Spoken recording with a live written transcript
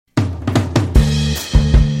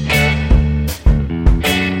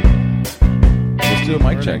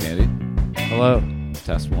Mic check, Andy. Hello.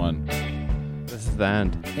 Test one. This is the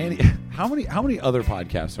end. Andy, how many other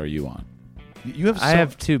podcasts are you on? You have. I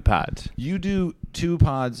have 2 pods. You do 2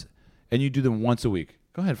 pods, and you do them once a week.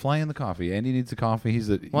 Go ahead, fly in the coffee. Andy needs a coffee.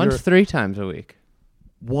 Once 3 times a week.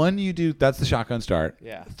 One you do. That's the shotgun start.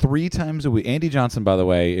 Yeah. 3 times a week. Andy Johnson, by the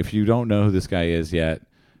way, if you don't know who this guy is yet,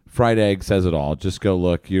 Fried Egg says it all. Just go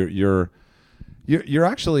look. You're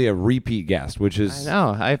actually a repeat guest, which is. I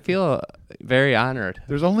know. I feel very honored.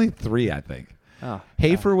 There's only 3, I think. Oh.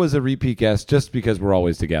 Hafer was a repeat guest just because we're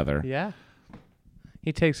always together. Yeah.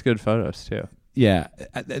 He takes good photos too. Yeah,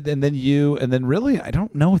 and then you, and then really, I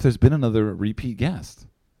don't know if there's been another repeat guest.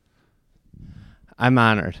 I'm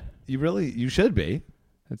honored. You should be.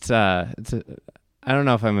 I don't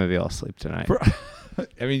know if I'm gonna be able to sleep tonight.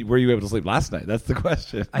 I mean, were you able to sleep last night? That's the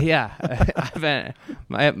question. Yeah, I've been,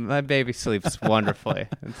 my baby sleeps wonderfully.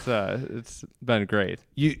 It's been great.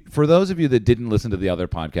 For those of you that didn't listen to the other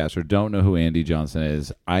podcast or don't know who Andy Johnson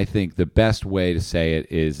is, I think the best way to say it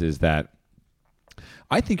is that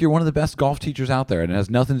I think you're one of the best golf teachers out there, and it has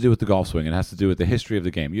nothing to do with the golf swing. It has to do with the history of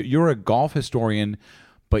the game. You're a golf historian,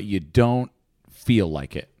 but you don't feel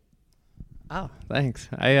like it. Oh, thanks.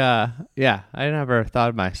 I never thought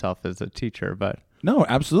of myself as a teacher, but no,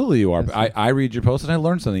 absolutely you are. I read your posts and I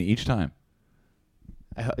learn something each time.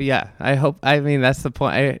 I hope. I mean, that's the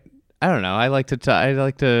point. I don't know. I like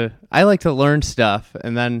to learn stuff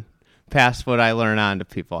and then pass what I learn on to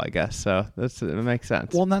people, I guess. So it makes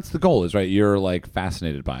sense. Well, and that's the goal, is right. You're like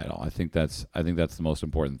fascinated by it all. I think that's the most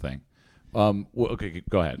important thing. Okay,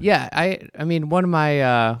 go ahead. Yeah, I mean, one of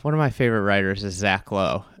my favorite writers is Zach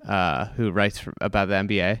Lowe, who writes about the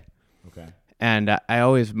NBA. Okay. And I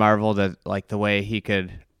always marveled at like the way he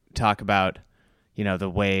could talk about, the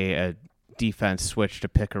way a defense switched to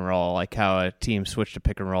pick and roll, like how a team switched to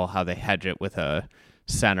pick and roll, how they hedge it with a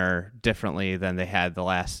center differently than they had the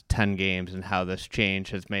last 10 games, and how this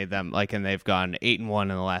change has made them and they've gone 8-1 in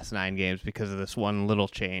the last 9 games because of this one little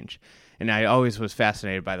change. And I always was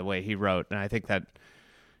fascinated by the way he wrote, and I think that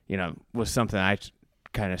was something I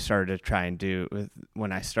kind of started to try and do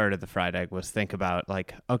when I started the Fried Egg, was think about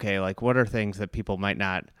what are things that people might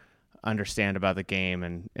not understand about the game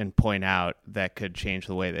and point out that could change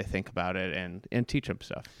the way they think about it and teach them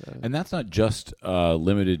stuff. And that's not just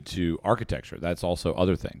limited to architecture. That's also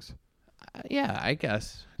other things. Yeah, I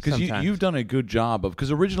guess. Because you've done a good job of,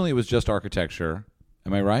 because originally it was just architecture.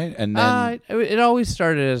 Am I right? And then it always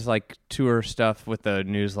started as tour stuff with the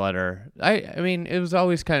newsletter. I mean, it was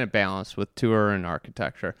always kind of balanced with tour and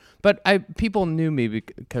architecture. But people knew me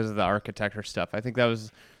because of the architecture stuff. I think that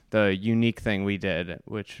was the unique thing we did,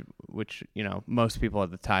 which most people at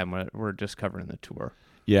the time were just covering the tour.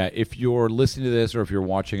 Yeah, if you're listening to this, or if you're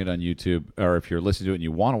watching it on YouTube, or if you're listening to it and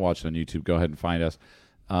you want to watch it on YouTube, go ahead and find us.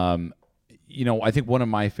 I think one of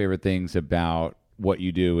my favorite things about what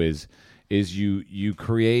you do is you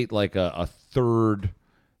create a third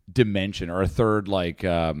dimension, or a third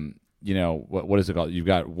what is it called? You've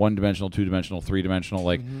got 1-dimensional, 2-dimensional, 3-dimensional.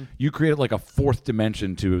 Mm-hmm. You create a 4th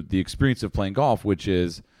dimension to the experience of playing golf, which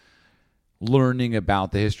is learning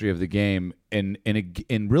about the history of the game, and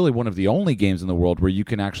really one of the only games in the world where you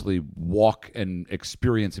can actually walk and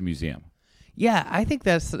experience a museum. Yeah, I think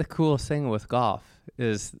that's the coolest thing with golf,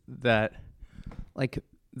 is that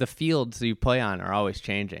the fields you play on are always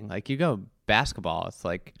changing. You go basketball, it's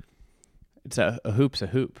a hoop's a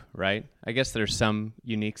hoop, right? I guess there's some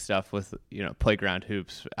unique stuff with playground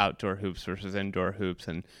hoops, outdoor hoops versus indoor hoops,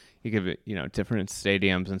 and you give it different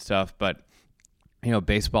stadiums and stuff. But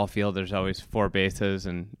baseball field, there's always 4 bases,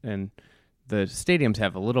 and the stadiums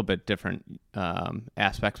have a little bit different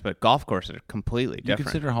aspects, but golf courses are completely different. You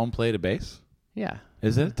consider home plate a base? Yeah.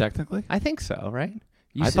 Is it technically? I think so, right?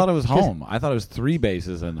 I thought it was home. I thought it was 3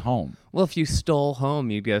 bases and home. Well, if you stole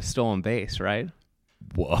home, you'd get a stolen base, right?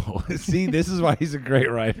 Whoa. See, this is why he's a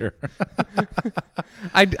great writer.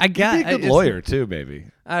 I got He'd be a good lawyer, too, maybe.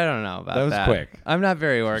 I don't know about that. That was quick. I'm not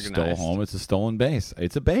very organized. Stole home. It's a stolen base.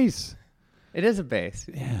 It's a base. It is a base.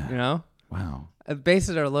 Yeah. Wow.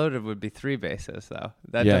 Bases are loaded would be 3 bases, though.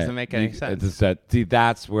 That doesn't make any sense.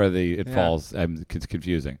 That's where it falls. It's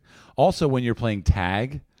confusing. Also, when you're playing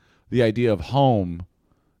tag, the idea of home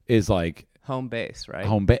is home base, right?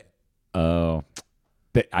 Home base. Oh,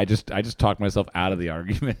 I just talked myself out of the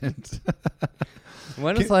argument.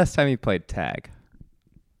 When was the last time you played tag?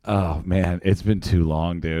 Oh man, it's been too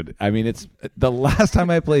long, dude. I mean, it's the last time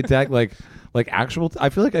I played tag, actual. I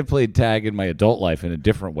feel like I played tag in my adult life in a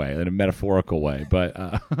different way, in a metaphorical way. But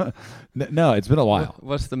no, it's been a while.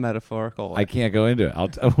 What's the metaphorical way? I can't go into it.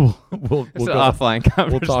 We'll go offline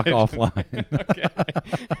conversation. We'll talk offline.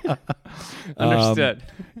 Okay. Understood.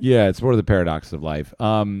 Yeah, it's more of the paradox of life.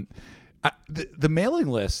 The mailing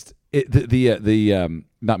list,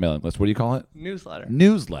 not mailing list. What do you call it?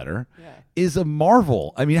 Newsletter Yeah. is a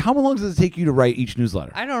marvel. I mean, how long does it take you to write each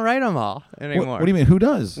newsletter? I don't write them all anymore. What do you mean? Who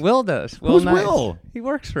does? Will does. Who's Nice. Will? He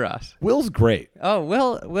works for us. Will's great. Oh,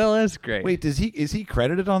 Will is great. Wait, is he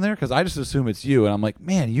credited on there? Because I just assume it's you, and I'm like,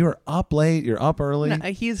 man, you're up late. You're up early.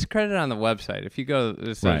 No, he's credited on the website. If you go,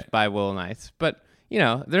 it says Right. by Will Knights. But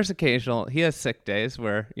there's occasional. He has sick days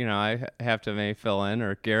where I have to maybe fill in,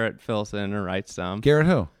 or Garrett fills in or writes some. Garrett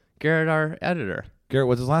who? Garrett, our editor. Garrett,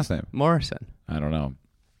 what's his last name? Morrison. I don't know.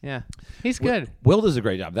 Yeah, he's good. Will does a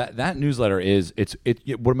great job. That newsletter is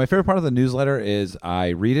what my favorite part of the newsletter is. I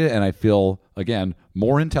read it and I feel again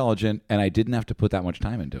more intelligent, and I didn't have to put that much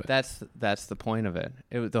time into it. That's the point of it.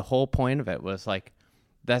 The whole point of it was like,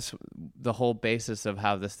 that's the whole basis of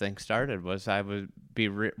how this thing started. Was I would be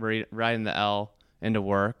riding the L into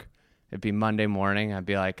work. It'd be Monday morning. I'd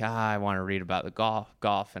be like, I want to read about the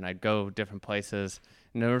golf, and I'd go different places.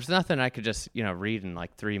 And there was nothing I could just read in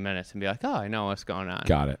like 3 minutes and be like, oh, I know what's going on.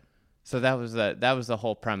 Got it. So that was the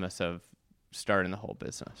whole premise of starting the whole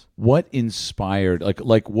business. What inspired?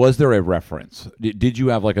 Like was there a reference? Did you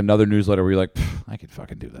have like another newsletter where you're like, I could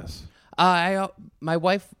fucking do this? My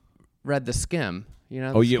wife read the Skim.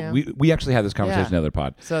 Oh yeah, we actually had this conversation in the other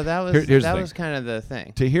pod. So that was that was kind of the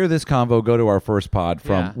thing. To hear this convo, go to our first pod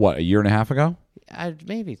from what, a year and a half ago?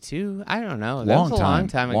 Maybe 2. I don't know. Long long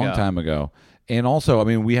time ago. And also, I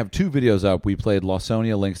mean, we have 2 videos up. We played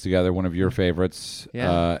Lawsonia Links together, one of your favorites.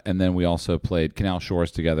 Yeah. And then we also played Canal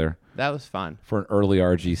Shores together. That was fun. For an early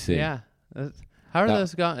RGC. Yeah. How are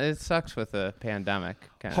those going? It sucks with the pandemic.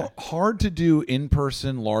 Hard to do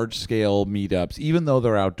in-person, large-scale meetups, even though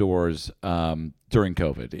they're outdoors during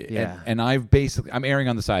COVID. Yeah. And I'm erring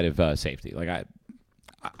on the side of safety. Like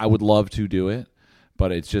I would love to do it,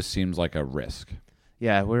 but it just seems like a risk.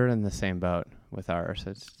 Yeah, we're in the same boat with ours.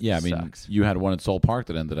 I mean, sucks. You had one at Soul Park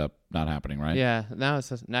that ended up not happening, right? Yeah, now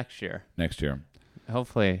it's next year. Next year.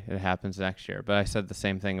 Hopefully it happens next year. But I said the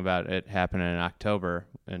same thing about it happening in October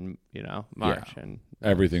and March, and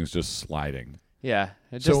everything's just sliding. Yeah,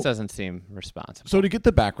 it just doesn't seem responsible. So to get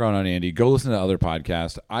the background on Andy, go listen to other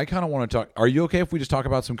podcasts. I kind of want to talk. Are you okay if we just talk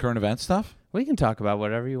about some current event stuff? We can talk about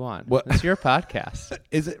whatever you want. What? It's your podcast.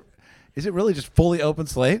 Is it really just fully open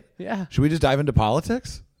slate? Yeah. Should we just dive into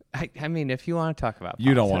politics? I mean, if you want to talk about politics.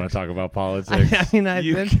 You don't want to talk about politics. You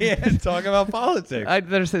can't talk about politics.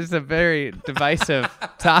 It's a very divisive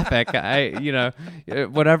topic.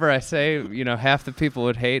 Whatever I say, half the people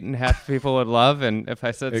would hate and half the people would love. And if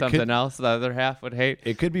I said something else, the other half would hate.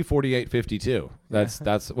 It could be 48-52.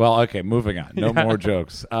 That's well, okay, moving on. No more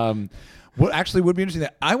jokes. What actually would be interesting,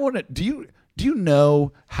 that I want to, do you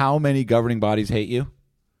know how many governing bodies hate you?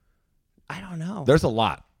 I don't know. There's a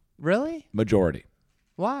lot. Really? Majority.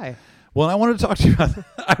 Why? Well, I wanted to talk to you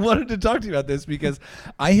about this because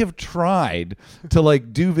I have tried to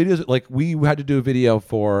do videos. Like we had to do a video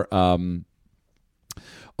for a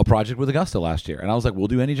project with Augusta last year, and I was like, "We'll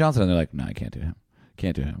do Andy Johnson," and they're like, "No, I can't do him.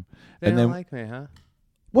 Can't do him." They don't like me, huh?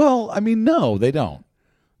 Well, I mean, no, they don't.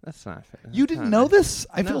 That's not fair. You didn't know this?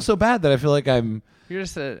 I feel so bad that I feel like I'm. You're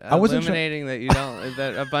just illuminating that you don't.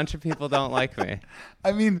 That a bunch of people don't like me.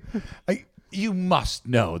 I mean, you must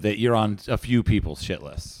know that you're on a few people's shit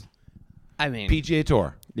lists. I mean, PGA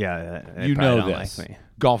Tour. Yeah, you know don't this. Like me.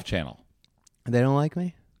 Golf Channel. They don't like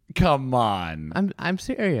me? Come on. I'm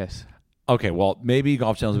serious. Okay, well, maybe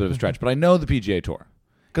Golf Channel's a bit of a stretch, but I know the PGA Tour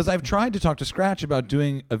because I've tried to talk to Scratch about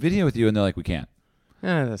doing a video with you, and they're like, "We can't."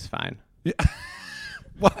 That's fine. Yeah.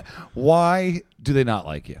 Why do they not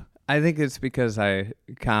like you? I think it's because I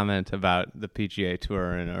comment about the PGA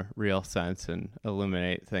Tour in a real sense and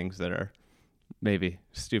illuminate things that are maybe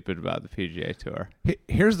stupid about the PGA Tour.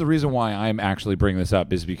 Here's the reason why I'm actually bringing this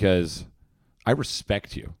up is because I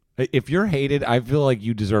respect you. If you're hated, I feel like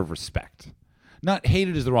you deserve respect. Not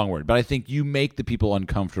hated is the wrong word, but I think you make the people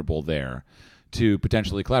uncomfortable there to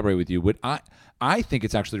potentially collaborate with you. But I think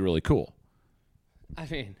it's actually really cool. I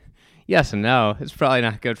mean, yes and no. It's probably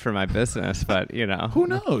not good for my business, but Who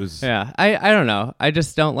knows? Yeah, I don't know. I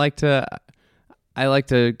just don't like to. I like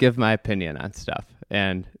to give my opinion on stuff,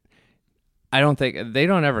 and I don't think they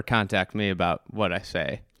don't ever contact me about what I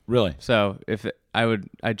say. Really? So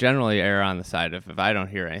I generally err on the side of if I don't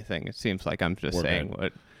hear anything, it seems like I'm just saying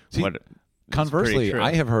what. Conversely,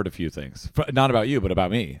 I have heard a few things, not about you, but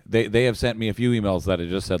about me. They have sent me a few emails that have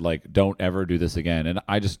just said don't ever do this again, and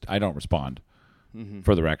I don't respond. Mm-hmm.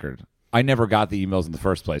 For the record, I never got the emails in the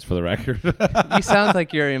first place, for the record. You sound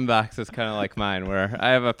like your inbox is kind of like mine, where I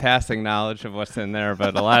have a passing knowledge of what's in there,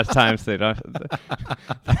 but a lot of times they don't.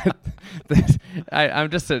 I'm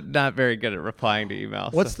just not very good at replying to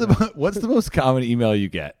emails. What's the most common email you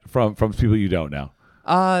get from people you don't know?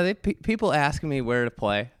 People asking me where to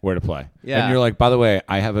play. Where to play. Yeah. And you're like, by the way,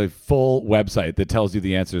 I have a full website that tells you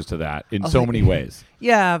the answers to that in so many ways.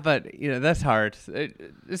 Yeah, but that's hard.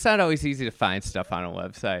 It's not always easy to find stuff on a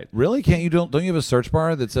website. Really? Can't you don't you have a search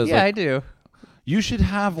bar that says? Yeah, like, I do. You should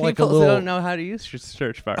have like People a little. don't know how to use your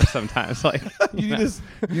search bar sometimes. Like you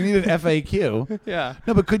need an FAQ. Yeah.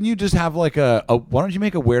 No, but couldn't you just have like a? Why don't you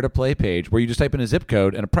make a where to play page where you just type in a zip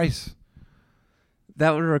code and a price?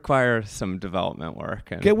 That would require some development work.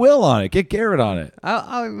 And Get Will on it. Get Garrett on it.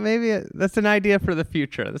 maybe that's an idea for the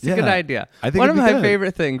future. That's a good idea. I think one of it'd be my good.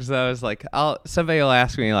 favorite things though is like somebody will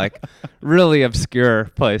ask me like really obscure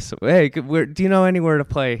place. Hey, do you know anywhere to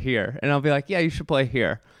play here? And I'll be like, yeah, you should play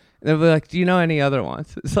here. And they'll be like, do you know any other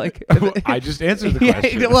ones? It's like I just answered the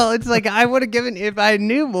question. Yeah, well, it's like I would have given if I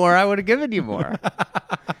knew more, I would have given you more.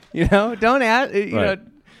 Don't ask. Right.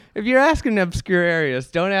 If you're asking obscure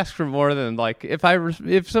areas, don't ask for more than like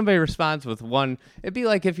if somebody responds with one, it'd be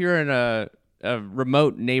like if you're in a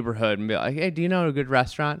remote neighborhood and be like, hey, do you know a good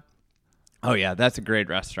restaurant? Oh yeah, that's a great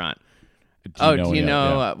restaurant. Do you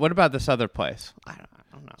know what about this other place? I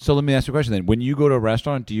don't know. So let me ask you a question then. When you go to a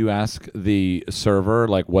restaurant, do you ask the server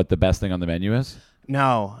like what the best thing on the menu is?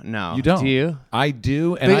 No. You don't. Do you? I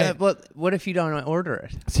do, and what if you don't order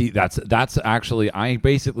it? see that's actually I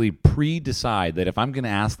basically pre-decide that if I'm going to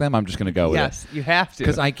ask them, I'm just going to go with it. Yes, you have to.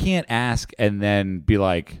 Because I can't ask and then be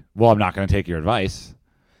like, well, I'm not going to take your advice.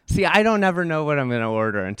 See, I don't ever know what I'm going to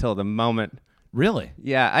order until the moment. Really?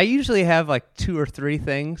 Yeah, I usually have like 2 or 3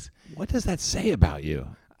 things. What does that say about you?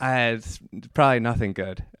 It's probably nothing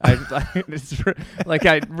good. I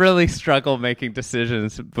really struggle making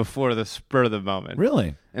decisions before the spur of the moment.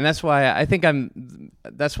 Really? And that's why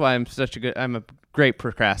I'm a great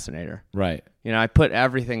procrastinator. Right. I put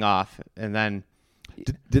everything off, and then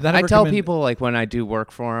Did that I ever tell come in- people like when I do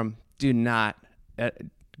work for them, do not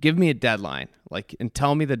give me a deadline, and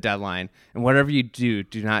tell me the deadline, and whatever you do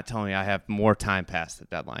not tell me I have more time past the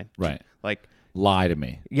deadline. Right. Like lie to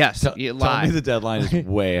me. yes, you lie. Tell me the deadline is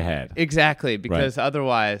way ahead. Exactly, because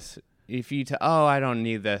otherwise, if you I don't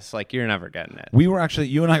need this, like you're never getting it. We were actually,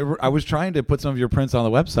 you and I was trying to put some of your prints on the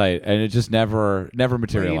website, and it just never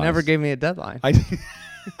materialized. Well, you never gave me a deadline. I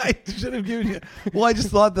should have given you. Well, I just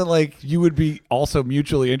thought that like you would be also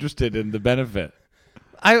mutually interested in the benefit.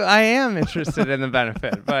 I am interested in the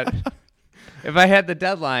benefit, but if I had the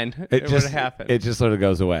deadline, it would have happened. It just sort of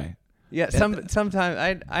goes away. Yeah, sometimes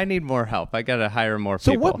I need more help. I got to hire more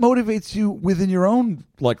So people. what motivates you within your own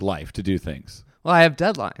life to do things? Well, I have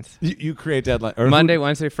deadlines. You create deadline. Monday,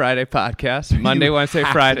 Wednesday, Friday podcast. Monday, Wednesday,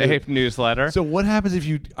 Friday newsletter. So what happens if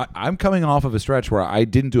you? I'm coming off of a stretch where I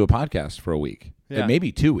didn't do a podcast for a week, and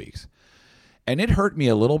maybe 2 weeks, and it hurt me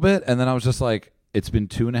a little bit. And then I was just like, it's been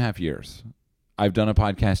 2.5 years. I've done a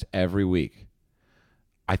podcast every week.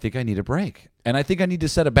 I think I need a break, and I think I need to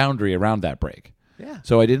set a boundary around that break. Yeah.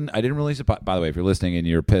 So I didn't release it. By the way, if you're listening and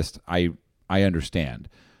you're pissed, I understand.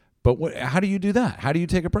 But how do you do that? How do you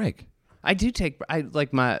take a break? I do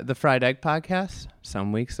the Fried Egg podcast.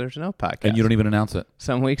 Some weeks there's no podcast, And you don't even announce it.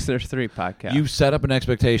 Some weeks there's 3 podcasts. You set up an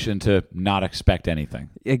expectation to not expect anything.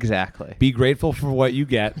 Exactly. Be grateful for what you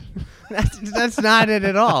get. That's not it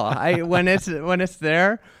at all. When it's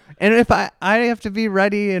there, and if I have to be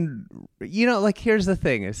ready, and here's the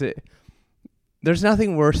thing: there's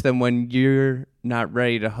nothing worse than when you're not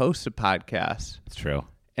ready to host a podcast. It's true.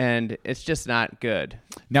 And it's just not good.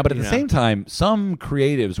 Now, but at the same time, some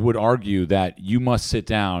creatives would argue that you must sit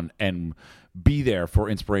down and be there for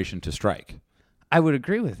inspiration to strike. I would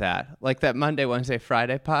agree with that. Like that Monday, Wednesday,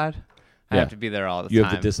 Friday pod, I have to be there all the time. You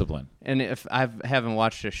have the discipline. And if I haven't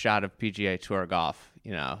watched a shot of PGA Tour golf,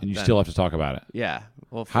 and you still have to talk about it. Yeah.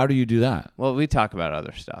 Well, how do you do that? Well, we talk about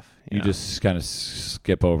other stuff. You just kind of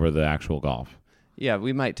skip over the actual golf. Yeah,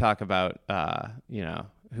 we might talk about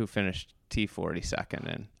who finished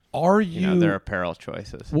T42nd and their apparel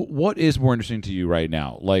choices. What is more interesting to you right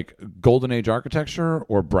now, like Golden Age architecture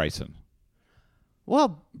or Bryson?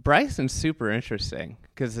 Well, Bryson's super interesting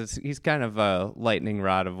because he's kind of a lightning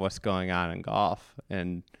rod of what's going on in golf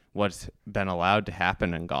and what's been allowed to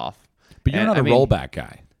happen in golf. But you're not a rollback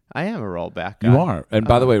guy. I am a rollback guy. You are. And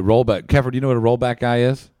by the way, rollback. Kevin, do you know what a rollback guy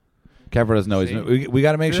is? Kevin doesn't know. We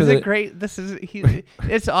got to make sure that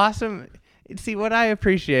it's awesome. See, what I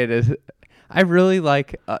appreciate is I really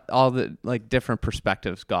like all the different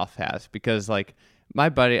perspectives golf has because I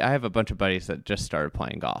have a bunch of buddies that just started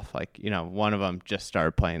playing golf. Like, one of them just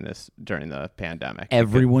started playing this during the pandemic.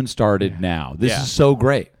 Everyone started now. This is so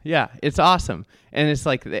great. Yeah, it's awesome. And it's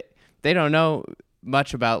like they don't know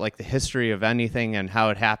much about like the history of anything and how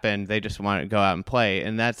it happened. They just want to go out and play,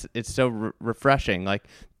 and it's so refreshing. Like,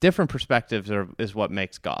 different perspectives is what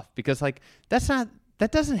makes golf, because like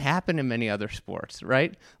that doesn't happen in many other sports,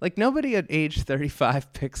 right? Like, nobody at age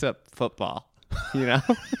 35 picks up football,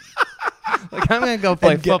 Like, I'm going to go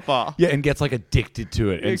play football. Yeah, and gets like addicted to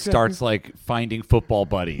it and starts like finding football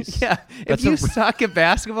buddies. Yeah. If you suck at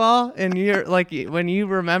basketball and you're like, when you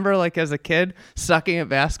remember like as a kid sucking at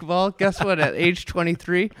basketball, guess what? At age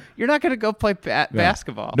 23, you're not going to go play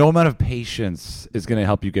basketball. No amount of patience is going to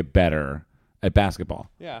help you get better at basketball.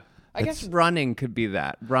 Yeah. I guess running could be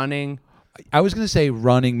that. Running. I was going to say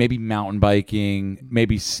running, maybe mountain biking,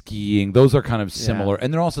 maybe skiing. Those are kind of similar.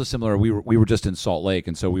 And they're also similar. We were just in Salt Lake,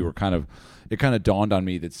 and so it kind of dawned on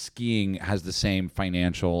me that skiing has the same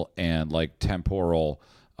financial and like temporal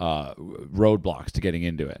roadblocks to getting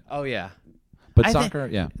into it. Oh, yeah. But soccer,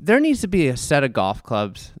 yeah. There needs to be a set of golf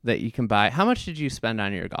clubs that you can buy. How much did you spend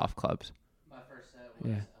on your golf clubs? My first set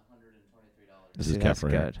was $123. This is That's Keffer.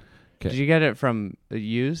 good. Okay. Did you get it from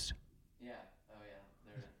used? Yeah. Oh yeah.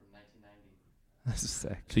 They're from 1990. That's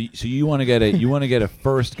sick. So you want to get a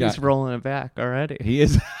first guy. He's rolling it back already. He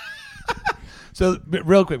is. So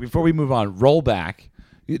real quick before we move on, rollback.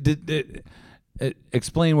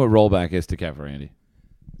 Explain what rollback is to Keffer, Andy.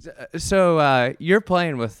 So you're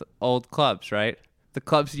playing with old clubs, right? The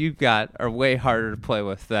clubs you've got are way harder to play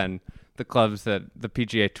with than the clubs that the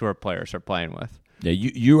PGA Tour players are playing with. Yeah,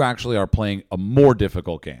 you actually are playing a more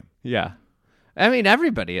difficult game. Yeah. I mean,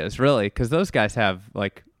 everybody is, really, because those guys have,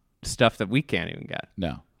 like, stuff that we can't even get.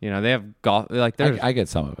 No. They have golf. Like, I get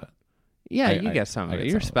some of it. Yeah, you get some of it.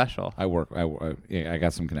 You're special. I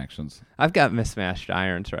got some connections. I've got mismatched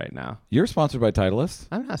irons right now. You're sponsored by Titleist?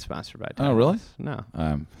 I'm not sponsored by Titleist. Oh, really? No.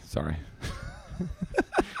 Sorry.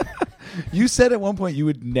 You said at one point you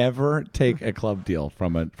would never take a club deal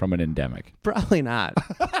from an endemic. Probably not.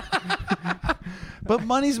 But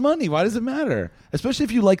money's money. Why does it matter? Especially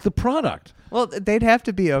if you like the product. Well, they'd have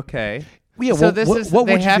to be okay. Yeah. So they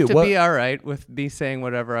would have to be all right with me saying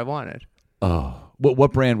whatever I wanted. Oh,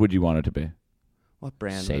 what brand would you want it to be? What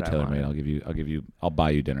brand? Say would I want TaylorMade. I'll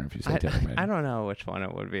buy you dinner if you say TaylorMade. I don't know which one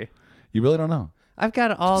it would be. You really don't know? I've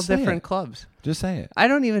got all different clubs. Just say it. I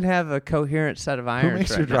don't even have a coherent set of irons. Who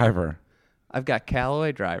makes right your now. driver? I've got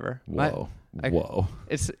Callaway driver. Whoa.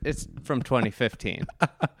 It's from 2015.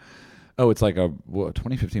 Oh, it's like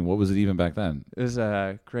 2015. What was it even back then? It was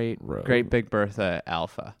a great Big Bertha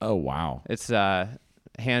Alpha. Oh, wow. It's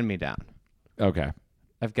hand-me-down. Okay.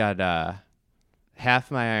 I've got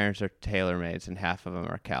half my irons are TaylorMades and half of them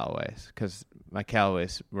are Callaways, because my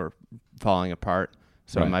Callaways were falling apart.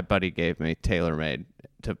 So my buddy gave me TaylorMade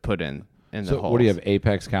to put in the holes. So what do you have,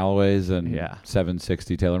 Apex Callaways and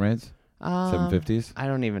 760 TaylorMades? 750s? I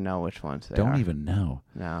don't even know which ones they are. Don't even know.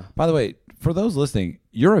 No. By the way, for those listening,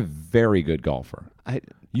 you're a very good golfer.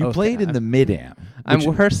 You played in the mid-am. I'm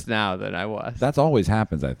worse now than I was. That's always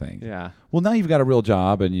happens, I think. Yeah. Well, now you've got a real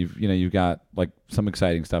job, and you've got like some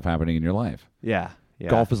exciting stuff happening in your life. Yeah.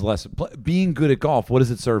 Golf is less. Being good at golf, what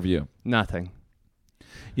does it serve you? Nothing.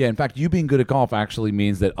 Yeah, in fact, you being good at golf actually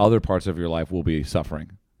means that other parts of your life will be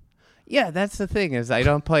suffering. Yeah, that's the thing, is I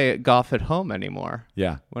don't play golf at home anymore.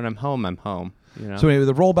 Yeah. When I'm home, I'm home. So anyway,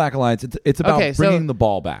 the Rollback Alliance, it's about bringing the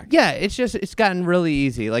ball back. Yeah, it's gotten really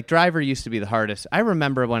easy. Like, driver used to be the hardest. I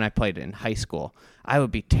remember when I played in high school, I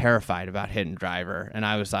would be terrified about hitting driver, and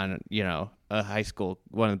I was on, a high school,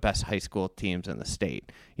 one of the best high school teams in the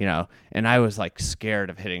state, and I was like scared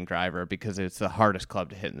of hitting driver because it's the hardest club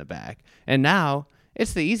to hit in the bag. And now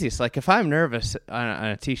it's the easiest. Like, if I'm nervous on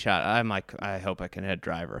a tee shot, I'm like, I hope I can hit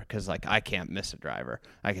driver, because like I can't miss a driver.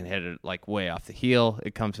 I can hit it like way off the heel.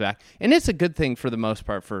 It comes back, and it's a good thing for the most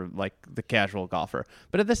part for like the casual golfer.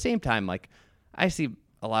 But at the same time, like, I see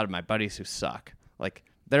a lot of my buddies who suck. Like,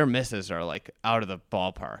 their misses are like out of the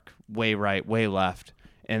ballpark, way right, way left.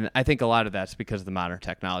 And I think a lot of that's because of the modern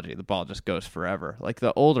technology. The ball just goes forever. Like,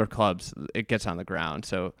 the older clubs, it gets on the ground.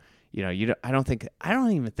 So, I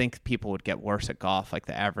don't even think people would get worse at golf. Like,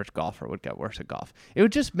 the average golfer would get worse at golf. It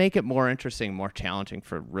would just make it more interesting, more challenging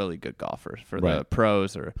for really good golfers, for the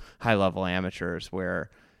pros or high level amateurs, where,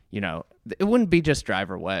 it wouldn't be just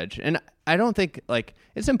driver wedge. And I don't think, like,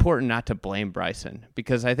 it's important not to blame Bryson,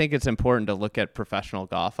 because I think it's important to look at professional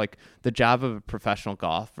golf. Like, the job of a professional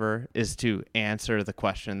golfer is to answer the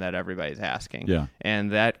question that everybody's asking. Yeah.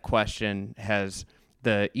 And that question has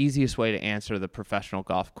the easiest way to answer the professional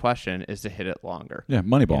golf question is to hit it longer. Yeah,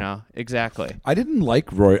 Moneyball. You know, exactly. I didn't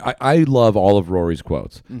like Rory. I love all of Rory's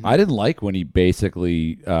quotes. Mm-hmm. I didn't like when he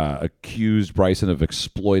basically accused Bryson of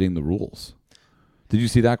exploiting the rules. Did you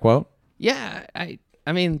see that quote? Yeah, I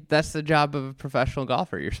mean, that's the job of a professional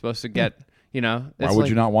golfer. You're supposed to get, you know. Why would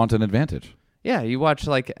you not want an advantage? Yeah, you watch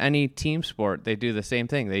like any team sport, they do the same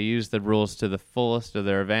thing. They use the rules to the fullest of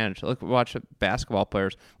their advantage. Look, watch basketball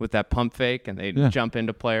players with that pump fake, and they jump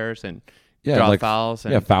into players and draw fouls.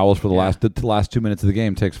 And, fouls for the last 2 minutes of the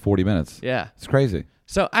game takes 40 minutes. Yeah, it's crazy.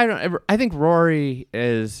 So I think Rory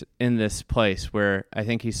is in this place where I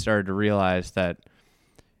think he started to realize that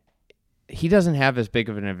he doesn't have as big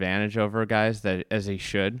of an advantage over guys as he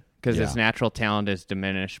should, because his natural talent is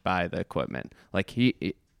diminished by the equipment. Like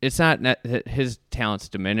it's not that his talent's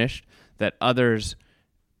diminished, that others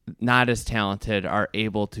not as talented are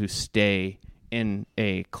able to stay in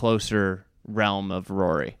a closer realm of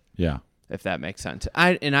Rory. Yeah. If that makes sense.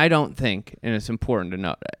 I don't think, and it's important to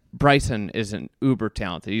note, Bryson isn't uber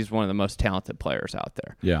talented. He's one of the most talented players out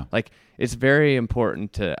there. Yeah. Like, it's very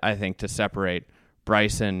important to separate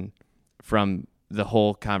Bryson from the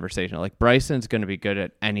whole conversation. Like, Bryson's going to be good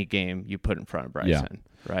at any game you put in front of Bryson,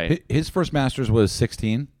 right? His first Masters was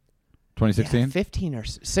 2016? Yeah, 15 or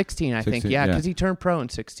 16, I think. 16, Yeah, because he turned pro in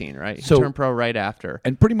 16, right? He So- turned pro right after.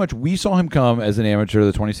 And pretty much we saw him come as an amateur,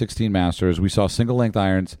 the 2016 Masters. We saw single-length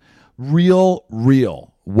irons. Real.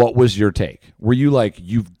 What was your take? Were you like,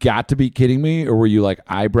 you've got to be kidding me? Or were you like,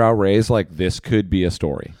 eyebrow raised, like, this could be a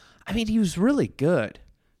story? I mean, he was really good.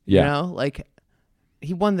 Yeah. You know, like,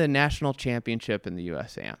 he won the national championship in the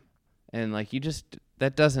USAM. And, like,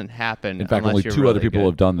 that doesn't happen. In fact, unless only you're two really other people good.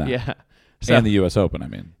 have done that. Yeah. And the U.S. Open, I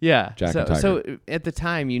mean. Yeah. Jack and Tiger. So at the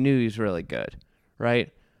time, you knew he was really good,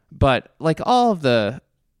 right? But, like, all of the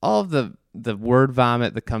word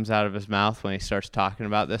vomit that comes out of his mouth when he starts talking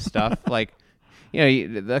about this stuff, like, you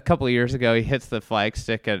know, a couple of years ago, he hits the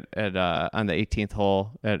flagstick at on the 18th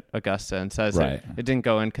hole at Augusta and says that it didn't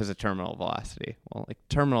go in because of terminal velocity. Well, like,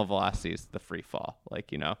 terminal velocity is the free fall.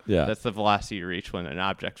 Like, you know, that's the velocity you reach when an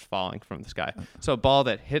object's falling from the sky. So a ball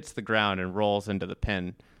that hits the ground and rolls into the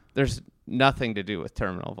pin, there's nothing to do with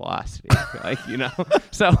terminal velocity. Like, you know,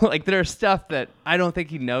 so, like, there's stuff that I don't think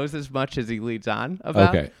he knows as much as he leads on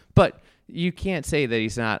about. Okay. But you can't say that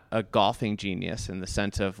he's not a golfing genius in the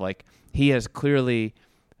sense of, like, he has clearly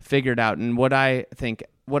figured out. And what I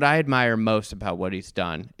admire most about what he's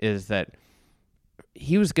done is that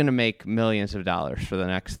he was going to make millions of dollars for the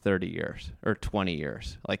next 30 years or 20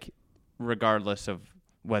 years, like, regardless of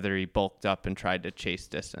whether he bulked up and tried to chase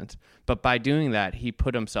distance. But by doing that, he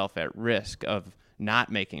put himself at risk of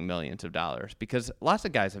not making millions of dollars, because lots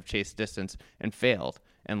of guys have chased distance and failed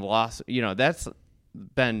and lost. You know, that's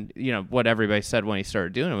been, you know, what everybody said when he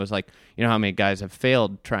started doing it was like, you know, how many guys have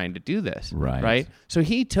failed trying to do this. Right. So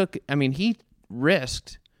he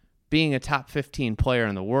risked being a top 15 player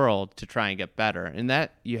in the world to try and get better. And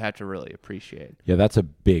that you have to really appreciate. Yeah, that's a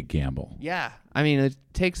big gamble. Yeah. I mean, it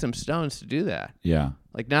takes some stones to do that. Yeah.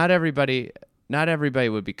 Like, not everybody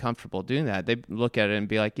would be comfortable doing that. They look at it and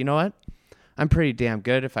be like, you know what? I'm pretty damn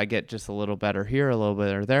good if I get just a little better here, a little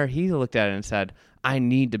better there. He looked at it and said, I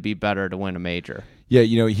need to be better to win a major. Yeah,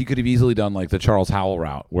 you know, he could have easily done like the Charles Howell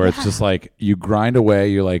route, where it's just like you grind away,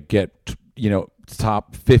 you like get, you know,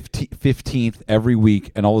 top 15th every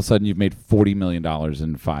week, and all of a sudden you've made $40 million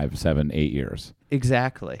in 5, 7, 8 years.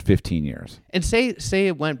 Exactly. 15 years. And say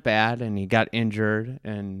it went bad and he got injured,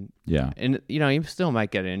 and you know, he still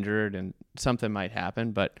might get injured and something might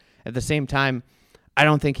happen, but at the same time, I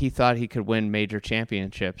don't think he thought he could win major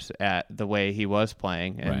championships at the way he was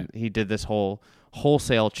playing, and he did this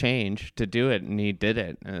wholesale change to do it, and he did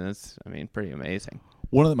it, and it's, I mean, pretty amazing.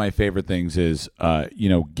 One of my favorite things is, you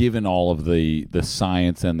know, given all of the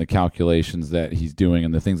science and the calculations that he's doing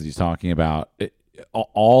and the things that he's talking about,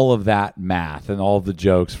 all of that math and all of the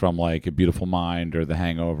jokes from like A Beautiful Mind or The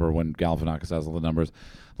Hangover when Galifianakis has all the numbers,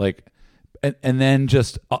 like, and then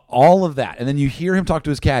just all of that, and then you hear him talk to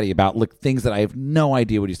his caddy about like things that I have no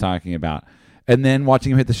idea what he's talking about, and then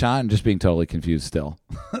watching him hit the shot and just being totally confused still.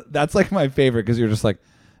 That's like my favorite, because you're just like,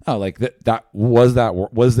 oh, like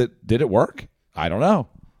did it work? I don't know.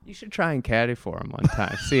 You should try and caddy for him one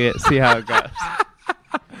time. see how it goes.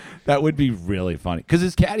 That would be really funny, because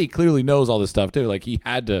his caddy clearly knows all this stuff too. Like, he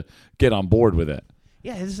had to get on board with it.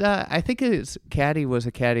 Yeah, I think his caddy was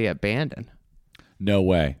a caddy at Bandon. No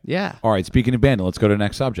way. Yeah. All right, speaking of Bandon, let's go to the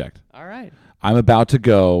next subject. All right. I'm about to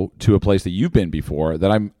go to a place that you've been before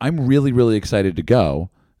that I'm really, really excited to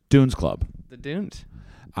go, Dunes Club. The Dunes.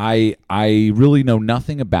 I really know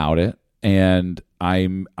nothing about it, and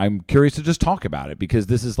I'm curious to just talk about it, because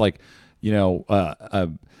this is like, It's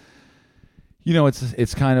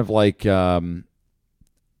kind of like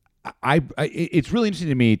it's really interesting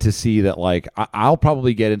to me to see that like I'll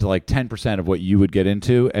probably get into like 10% of what you would get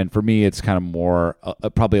into, and for me it's kind of more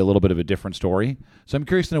probably a little bit of a different story. So I'm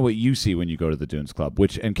curious to know what you see when you go to the Dunes Club,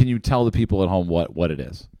 and can you tell the people at home what it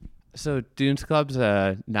is? So Dunes Club's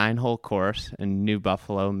a 9-hole course in New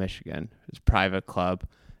Buffalo, Michigan. It's a private club.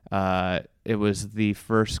 It was the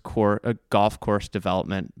first golf course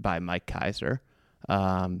development by Mike Kaiser.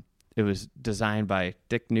 It was designed by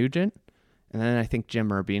Dick Nugent. And then I think Jim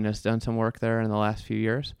Urbina's done some work there in the last few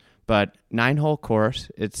years. But 9-hole course.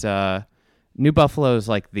 It's New Buffalo is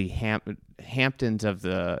like the Hamptons of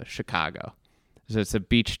the Chicago. So it's a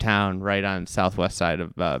beach town right on southwest side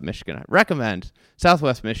of Michigan. I recommend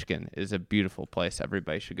Southwest Michigan is a beautiful place.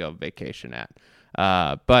 Everybody should go vacation at.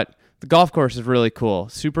 But the golf course is really cool.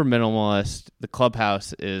 Super minimalist. The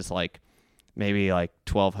clubhouse is like maybe like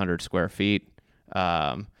 1,200 square feet.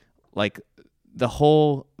 Like the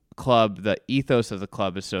whole club, the ethos of the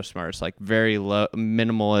club is so smart. It's like very low,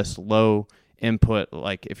 minimalist, low input.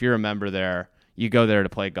 Like if you're a member there, you go there to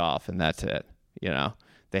play golf and that's it.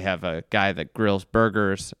 They have a guy that grills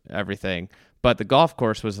burgers, everything. But the golf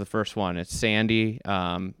course was the first one. It's sandy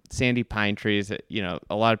pine trees.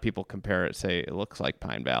 A lot of people compare it, say it looks like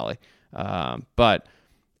Pine Valley. But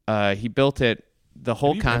he built it. The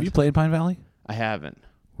whole concept. Have you played Pine Valley? I haven't.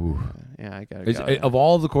 Ooh. Yeah, I gotta go. Of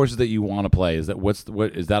all of the courses that you want to play, is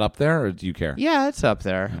that up there, or do you care? Yeah, it's up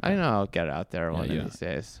there. Okay. I know I'll get out there one of these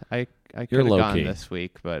days. I could have gone this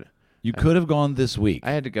week, but you could have gone this week.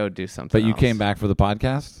 I had to go do something. But you else. Came back for the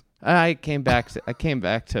podcast. I came back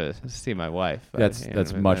to see my wife.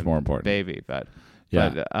 That's much more important. Baby, but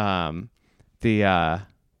I'll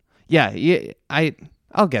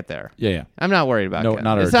get there. Yeah. I'm not worried about it.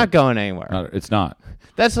 Not it's urgent. not going anywhere. It's not.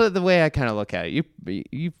 That's the way I kind of look at it.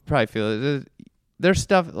 You probably feel it. There's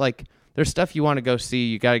stuff you want to go see.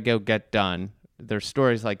 You got to go get done. There's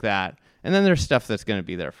stories like that, and then there's stuff that's going to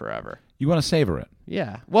be there forever. You want to savor it.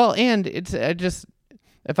 Yeah. Well, and if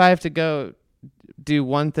I have to go do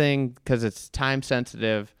one thing because it's time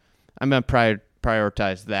sensitive, I'm going to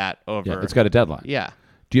prioritize that over. Yeah, it's got a deadline. Yeah.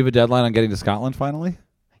 Do you have a deadline on getting to Scotland finally?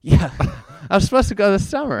 Yeah. I was supposed to go this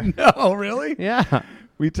summer. No, really? Yeah.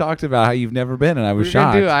 We talked about how you've never been, and I was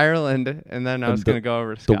shocked. We were going to do Ireland, and then I was going to go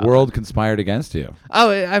over to Scotland. The world conspired against you.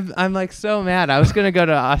 Oh, I'm like so mad. I was going to go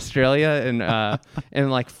to Australia in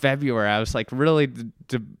like February. I was like really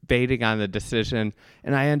debating on the decision,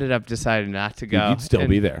 and I ended up deciding not to go. You'd still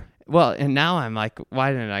be there. Well, and now I'm like,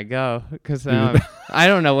 why didn't I go? Because I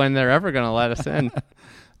don't know when they're ever going to let us in.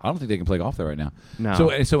 I don't think they can play golf there right now.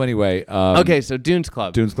 No. So anyway. Okay, so Dunes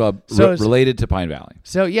Club. Dunes Club, so related to Pine Valley.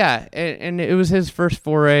 So yeah, and it was his first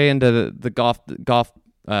foray into the golf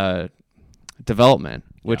development,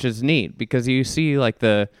 which is neat because you see like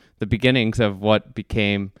the beginnings of what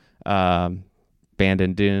became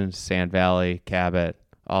Bandon Dunes, Sand Valley, Cabot,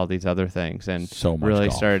 all these other things, and so much really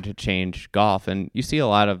golf. started to change golf. And you see a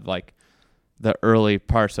lot of like the early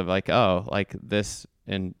parts of like, oh, like this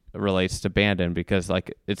and relates to Bandon because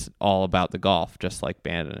like it's all about the golf, just like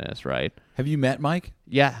Bandon is, right? Have you met Mike?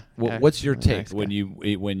 Yeah. What's your take So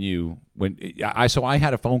I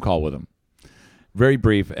had a phone call with him, very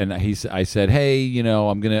brief, and I said, hey,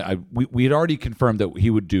 we had already confirmed that he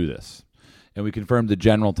would do this, and we confirmed the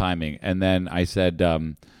general timing, and then I said,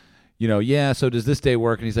 so does this day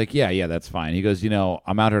work? And he's like, yeah, that's fine. He goes,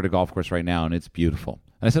 I'm out here at a golf course right now, and it's beautiful.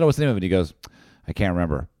 And I said, oh, what's the name of it? And he goes, I can't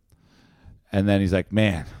remember. And then he's like,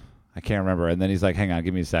 man, I can't remember. And then he's like, hang on,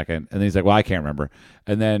 give me a second. And then he's like, well, I can't remember.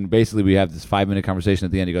 And then basically we have this 5-minute conversation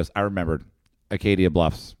at the end. He goes, I remembered Arcadia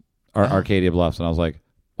Bluffs. Arcadia Bluffs. And I was like,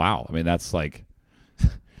 wow. I mean, that's like,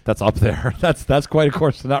 that's up there. That's quite a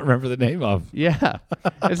course to not remember the name of. Yeah.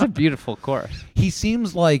 It's a beautiful course. He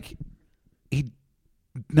seems like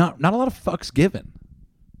not a lot of fucks given.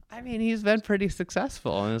 I mean, he's been pretty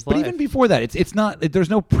successful in his life. But even before that, it's not, there's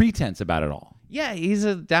no pretense about it all. Yeah, he's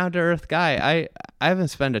a down-to-earth guy. I haven't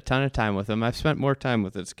spent a ton of time with him. I've spent more time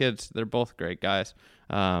with his kids. They're both great guys.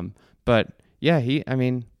 But yeah, you got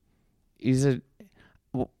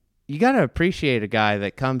to appreciate a guy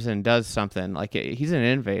that comes and does something. Like he's an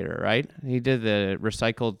innovator, right? He did the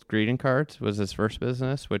recycled greeting cards was his first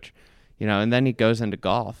business, which, and then he goes into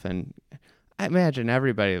golf. And I imagine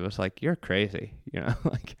everybody was like, you're crazy,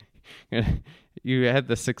 like you had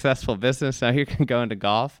the successful business. Now you can go into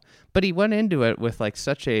golf. But he went into it with like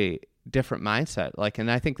such a different mindset. Like, and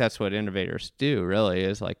I think that's what innovators do really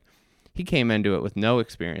is like, he came into it with no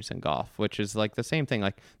experience in golf, which is like the same thing.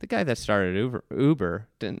 Like the guy that started Uber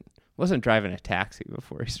wasn't driving a taxi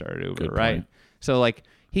before he started Uber, right? So like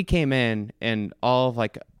he came in and all of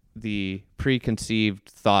like the preconceived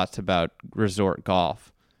thoughts about resort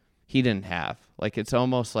golf he didn't have. Like, it's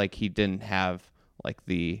almost like he didn't have like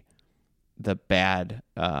the bad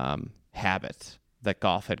habits that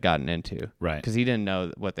golf had gotten into. Right. Because he didn't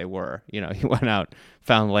know what they were. You know, he went out,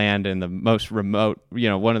 found land in the most remote,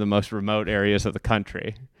 one of the most remote areas of the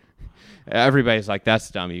country. Everybody's like,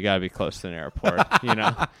 that's dumb. You got to be close to an airport.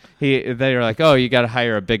 They were like, oh, you got to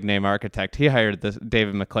hire a big name architect. He hired this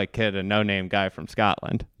David McClay Kidd, a no name guy from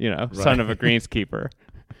Scotland, son of a greenskeeper.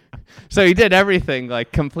 So he did everything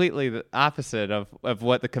like completely the opposite of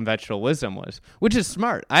what the conventional wisdom was, which is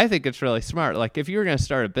smart. I think it's really smart. Like, if you were going to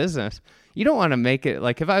start a business, you don't want to make it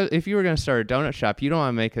like if you were going to start a donut shop, you don't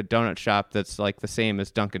want to make a donut shop that's like the same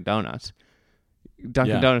as Dunkin' Donuts.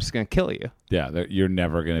 Dunkin' Donuts is going to kill you. Yeah, you're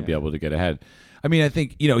never going to be able to get ahead. I mean, I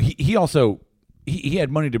think he also he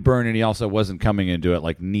had money to burn, and he also wasn't coming into it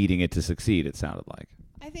like needing it to succeed. It sounded like.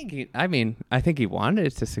 I think he wanted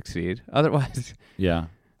it to succeed. Otherwise, yeah,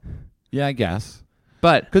 I guess.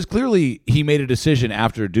 But because clearly he made a decision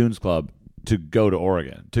after Dunes Club to go to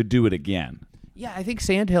Oregon to do it again. Yeah, I think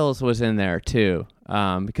Sandhills was in there too,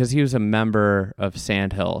 because he was a member of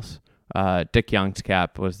Sandhills. Dick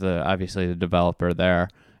Youngscap was obviously the developer there,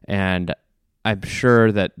 and I'm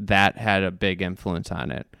sure that had a big influence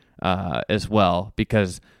on it as well,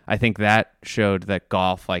 because I think that showed that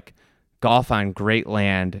golf on great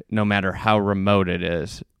land, no matter how remote it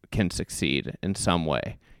is, can succeed in some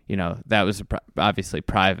way. That was obviously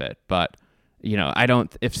private, but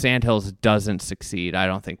if Sandhills doesn't succeed, I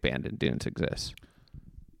don't think Bandon Dunes exists.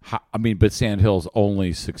 But Sandhills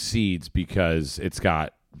only succeeds because it's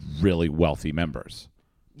got really wealthy members.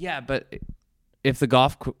 Yeah, but if the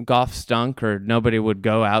golf stunk or nobody would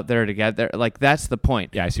go out there to get there, like, that's the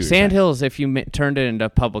point. Yeah, I see what Sandhills, if you turned it into a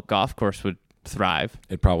public golf course, would thrive.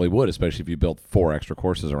 It probably would, especially if you built 4 extra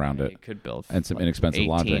courses around it. You could build and some inexpensive 18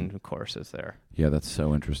 lodging courses there. Yeah, that's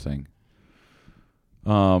so interesting.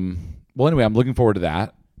 Well, anyway, I'm looking forward to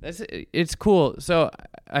that. It's cool. So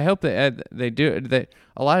I hope they do.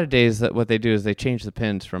 A lot of days that what they do is they change the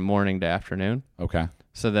pins from morning to afternoon. Okay.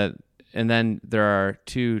 And then there are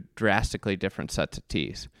 2 drastically different sets of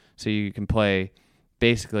tees. So you can play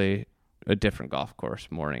basically a different golf course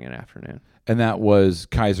morning and afternoon. And that was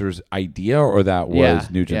Kaiser's idea, or that was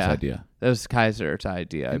Nugent's idea? That was Kaiser's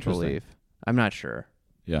idea, I believe. I'm not sure.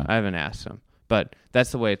 Yeah. I haven't asked him. But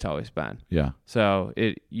that's the way it's always been. Yeah. So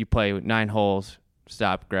you play 9 holes,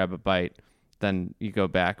 stop, grab a bite, then you go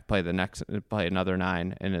back, play another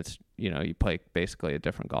 9, and it's you play basically a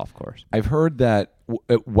different golf course. I've heard that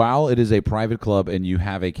while it is a private club and you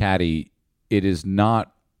have a caddy, it is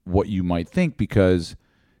not what you might think, because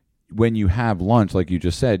when you have lunch, like you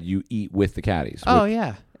just said, you eat with the caddies. Oh,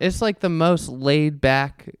 yeah. It's like the most laid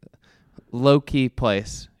back, low-key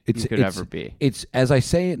place you could ever be. It's, as I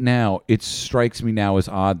say it now, it strikes me now as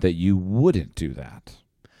odd that you wouldn't do that.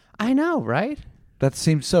 I know, right? That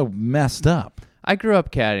seems so messed up. I grew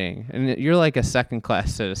up caddying, and you're like a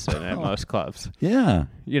second-class citizen at most clubs. Yeah.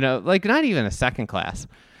 Like not even a second class.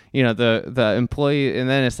 The employee, and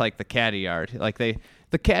then it's like the caddy yard. Like the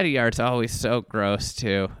caddy yard's always so gross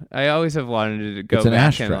too. I always have wanted to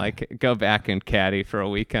go back and caddy for a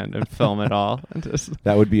weekend and film it all. And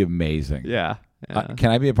that would be amazing. Yeah. Can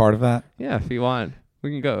I be a part of that? Yeah, if you want. We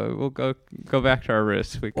can go. We'll go back to our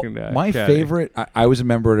roots. We can. My caddy. Favorite. I was a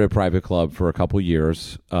member at a private club for a couple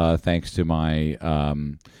years, thanks to my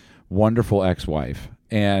wonderful ex-wife,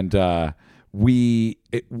 and my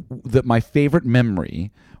favorite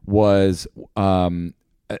memory was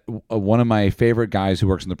one of my favorite guys who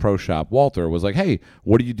works in the pro shop, Walter, was like, "Hey,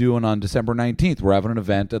 what are you doing on December 19th? We're having an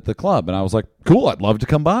event at the club." And I was like, "Cool, I'd love to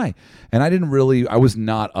come by." And I was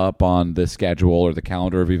not up on the schedule or the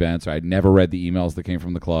calendar of events. I'd never read the emails that came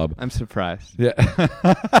from the club. I'm surprised. Yeah.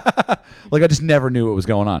 Like, I just never knew what was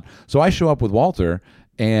going on. So I show up with Walter,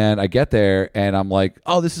 and I get there, and I'm like,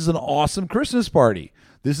 "Oh, this is an awesome Christmas party.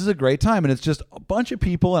 This is a great time." And it's just a bunch of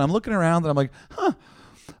people, and I'm looking around, and I'm like, "Huh."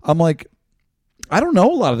 I'm like, I don't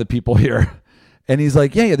know a lot of the people here. And he's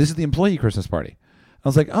like, yeah, this is the employee Christmas party. I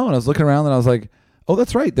was like, oh, and I was looking around, and I was like, oh,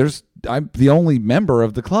 that's right. I'm the only member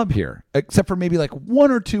of the club here, except for maybe like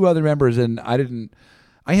 1 or 2 other members, and I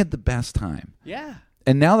had the best time. Yeah.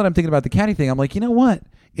 And now that I'm thinking about the caddy thing, I'm like, you know what?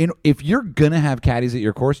 If you're going to have caddies at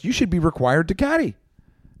your course, you should be required to caddy.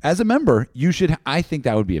 As a member, you should. I think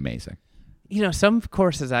that would be amazing. Some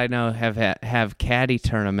courses I know have caddy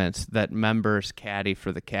tournaments that members caddy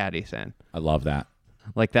for the caddies in. I love that.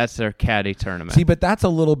 Like, that's their caddy tournament. See, but that's a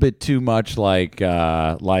little bit too much. That's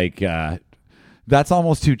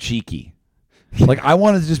almost too cheeky. Like, I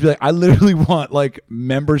wanted to just be like, I literally want, like,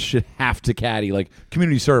 members should have to caddy, like,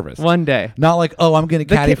 community service. One day. Not like, oh, I'm going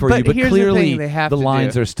to caddy for you, but here's clearly the thing they have the to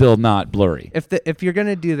lines do. are still not blurry. If you're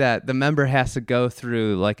gonna do that, the member has to go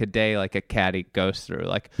through like a day like a caddy goes through.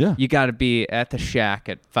 Like Yeah. you got to be at the shack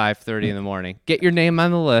at 5:30 in the morning. Get your name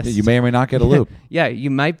on the list. You may or may not get a loop. Yeah, you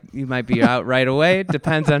might be out right away. It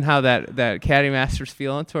depends on how that caddy master's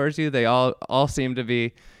feeling towards you. They all seem to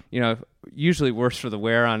be, usually worse for the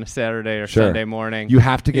wear on a Saturday or Sure. Sunday morning. You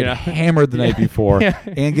have to get hammered the Yeah. night before Yeah.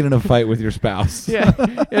 and get in a fight with your spouse. Yeah,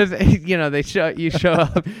 they show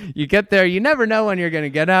up. You get there. You never know when you're going to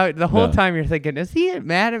get out. The whole No. time you're thinking, is he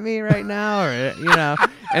mad at me right now, or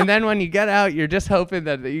And then when you get out, you're just hoping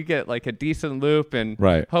that you get like a decent loop, and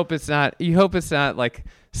Right. hope it's not like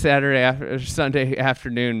Saturday or Sunday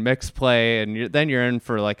afternoon mixed play, and then you're in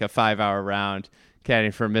for like a 5-hour round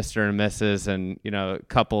caddying for Mr. and Mrs. and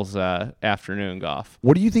couples afternoon golf.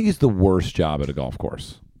 What do you think is the worst job at a golf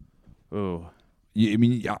course? Ooh. I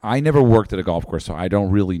mean, I never worked at a golf course, so I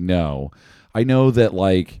don't really know. I know that,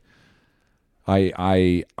 like,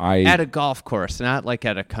 I At a golf course, not like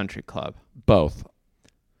at a country club. both,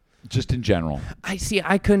 just in general. I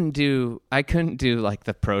couldn't do like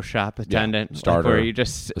the pro shop attendant, like starter. where you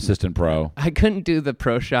just. Assistant pro. I couldn't do the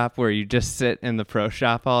pro shop where you just sit in the pro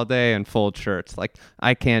shop all day and fold shirts. Like,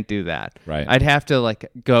 I can't do that. Right. I'd have to like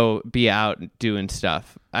go be out doing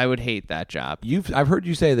stuff. I would hate that job. I've heard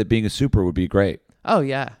you say that being a super would be great. Oh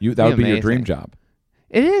yeah. That would be your amazing. dream job.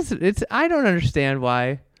 It is. I don't understand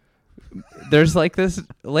why there's like this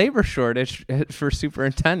labor shortage for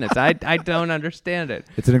superintendents. I don't understand it.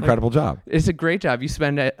 It's an incredible job. It's a great job. You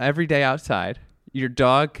spend every day outside. Your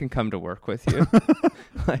dog can come to work with you.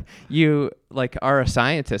 You are a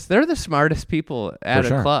scientist. They're the smartest people at For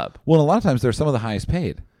sure. a club. Well, a lot of times they're some of the highest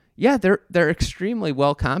paid. Yeah, they're extremely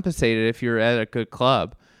well compensated if you're at a good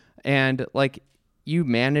club, and like you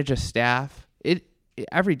manage a staff.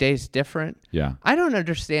 Every day is different. Yeah. I don't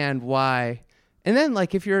understand why. And then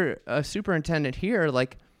like if you're a superintendent here,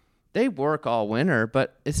 like they work all winter,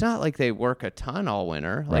 but it's not like they work a ton all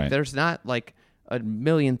winter. Like Right. there's not like a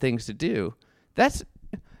million things to do.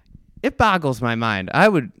 It boggles my mind.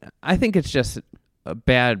 I think it's just a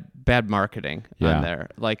bad marketing Yeah. on there.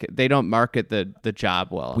 Like they don't market the job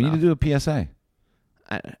well We enough. need to do a PSA.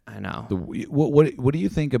 I know. What do you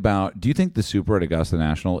think about? Do you think the super at Augusta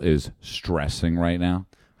National is stressing right now?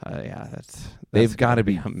 Yeah, that's They've got to gotta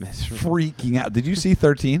be a miserable. freaking out. Did you see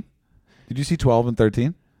 13? Did you see 12 and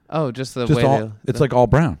 13? Oh, just the Just way all. It's like all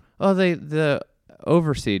brown, the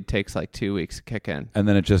overseed takes like 2 weeks to kick in. and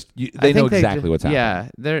then it just I they know think exactly what's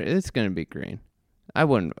happening. Yeah, it's going to be green. I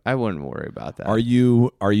wouldn't worry about that. Are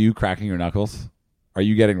you cracking your knuckles? Are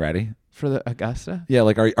you getting ready? For the Augusta? Yeah,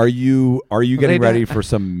 like are you getting they ready don't- for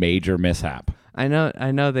some major mishap? I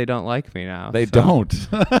know they don't like me now. They so- don't.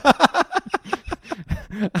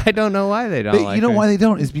 I don't know why they don't like you know me. why they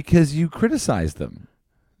don't is because you criticize them.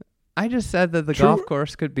 I just said that the True. golf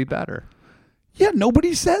course could be better. Yeah,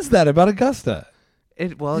 nobody says that about Augusta.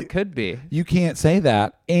 It could be. You can't say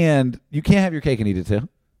that, and you can't have your cake and eat it too.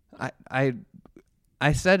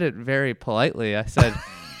 I said it very politely. I said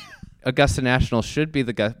Augusta National should be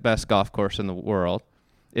the best golf course in the world.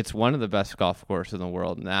 It's one of the best golf courses in the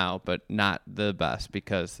world now, but not the best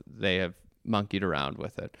because they have monkeyed around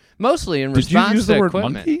with it. Mostly in Did you response use the to word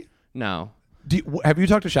equipment. monkey? No. Have you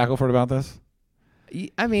talked to Shackelford about this?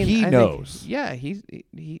 I mean, He I think- knows. yeah,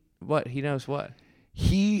 he what? He knows what?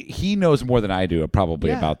 He knows more than I do probably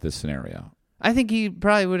Yeah. about this scenario, I think he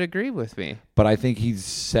probably would agree with me. but I think he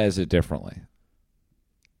says it differently.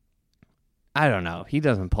 I don't know. He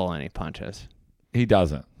doesn't pull any punches. He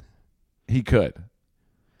doesn't. He could.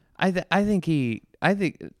 I think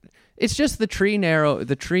it's just the tree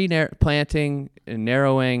planting and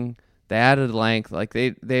narrowing, the added length. Like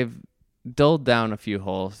they've dulled down a few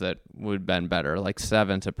holes that would have been better. Like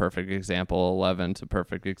 7's a perfect example. 11's a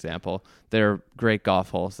perfect example. They're great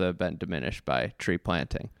golf holes that have been diminished by tree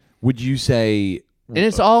planting. Would you say? And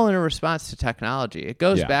it's all in a response to technology. It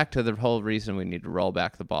goes Yeah. back to the whole reason we need to roll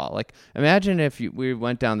back the ball. Like, imagine if we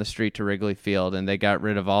went down the street to Wrigley Field and they got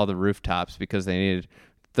rid of all the rooftops because they needed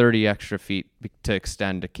 30 extra feet to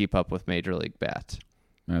extend to keep up with Major League bats.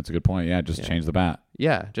 That's a good point. Yeah, just change the bat.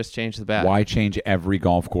 Yeah, just change the bat. Why change every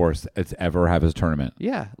golf course that's ever have a tournament?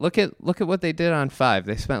 Yeah, look at what they did on 5.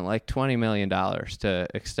 They spent like $20 million to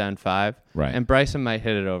extend 5. Right. And Bryson might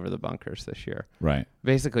hit it over the bunkers this year. Right.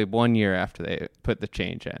 Basically 1 year after they put the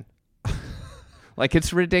change in. Like,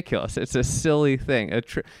 it's ridiculous. It's a silly thing.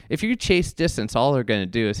 If you chase distance, all they're going to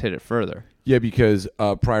do is hit it further. Yeah, because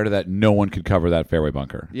prior to that, no one could cover that fairway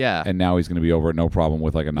bunker. Yeah. And now he's going to be over it, no problem,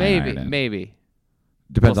 with like a 9 iron in. Maybe.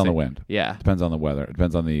 Depends We'll on the see. wind. Yeah. Depends on the weather.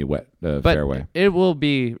 Depends on the But fairway. it will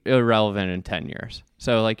be irrelevant in 10 years.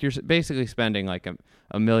 So like you're basically spending like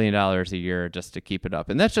 $1 million a year just to keep it up.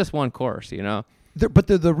 And that's just one course, you know? But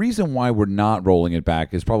the reason why we're not rolling it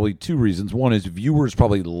back is probably two reasons. One is viewers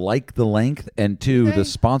probably like the length, and two, Okay. the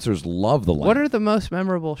sponsors love the length. What are the most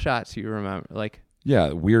memorable shots you remember? Like,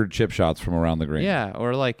 Yeah, weird chip shots from around the green. yeah,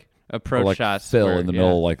 or like approach or like shots. fill where- in the yeah.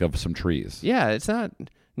 middle like of some trees. Yeah, it's not.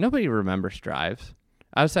 Nobody remembers drives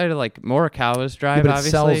outside of like Morikawa's Yeah, drive. but it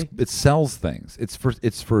Obviously, sells things. It's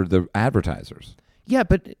for the advertisers. yeah,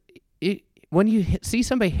 but when you see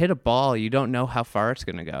somebody hit a ball, you don't know how far it's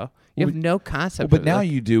going to go. You have no concept. But of now it.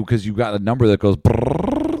 you do because you've got a number that goes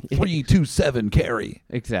 327 carry.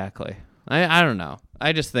 Exactly. I don't know.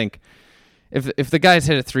 I just think if the guys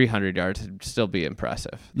hit it 300 yards, it'd still be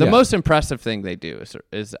impressive. The Yeah. most impressive thing they do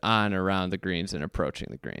is on around the greens and approaching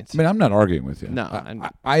the greens. I mean, I'm not arguing with you. No,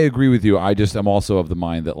 I agree with you. I just am also of the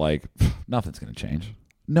mind that like nothing's going to change.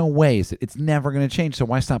 No way is it. It's never going to change. So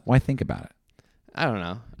why stop? Why think about it? I don't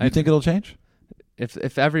know. You think it'll change?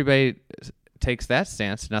 If everybody takes that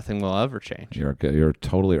stance, nothing will ever change. You're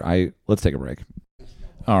totally. Let's take a break.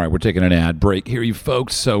 All right, we're taking an ad break here, you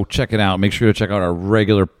folks. So check it out. Make sure to check out our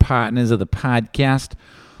regular partners of the podcast,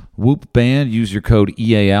 Whoop Band. Use your code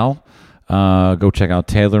EAL. Go check out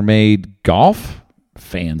TaylorMade Golf.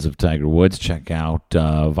 Fans of Tiger Woods, check out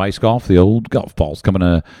Vice Golf. The old golf balls coming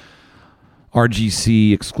to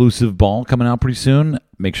RGC exclusive ball coming out pretty soon.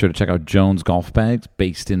 Make sure to check out Jones Golf Bags,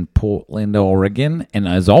 based in Portland, Oregon. And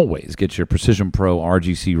as always, get your Precision Pro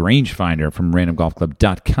RGC rangefinder from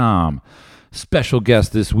randomgolfclub.com. Special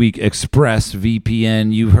guest this week,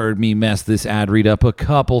 ExpressVPN. You've heard me mess this ad read up a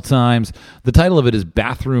couple times. The title of it is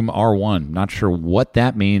Bathroom R1. Not sure what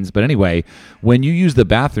that means, but anyway, when you use the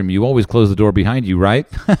bathroom, you always close the door behind you, right?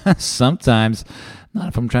 Sometimes. Not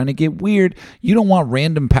if I'm trying to get weird. You don't want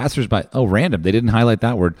random passersby. Oh, random. They didn't highlight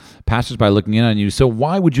that word. Passersby looking in on you. So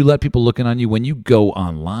why would you let people look in on you when you go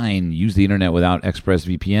online? Use the internet without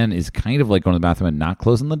ExpressVPN is kind of like going to the bathroom and not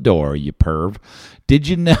closing the door, you perv. Did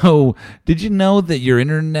you know that your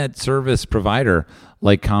internet service provider,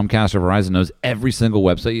 like Comcast or Verizon, knows every single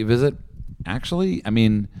website you visit? Actually, I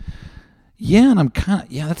mean, yeah, and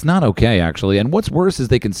that's not okay, actually. And what's worse is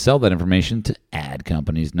they can sell that information to ad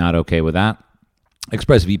companies. Not okay with that.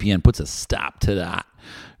 ExpressVPN puts a stop to that.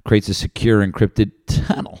 Creates a secure encrypted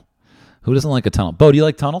tunnel. Who doesn't like a tunnel? Bo, do you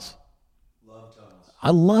like tunnels? Love tunnels.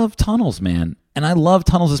 I love tunnels, man. And I love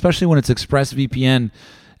tunnels, especially when it's ExpressVPN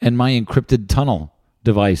and my encrypted tunnel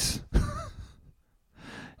device. I just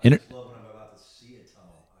love when I'm about to see a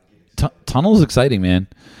tunnel. I get excited. Tunnel's exciting, man.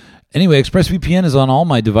 Anyway, ExpressVPN is on all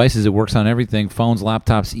my devices. It works on everything, phones,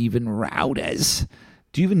 laptops, even routers.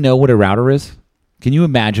 Do you even know what a router is? Can you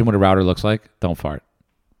imagine what a router looks like? Don't fart.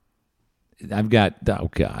 Oh,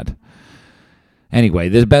 God. Anyway,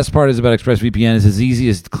 the best part is about ExpressVPN is as easy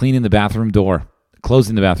as cleaning the bathroom door,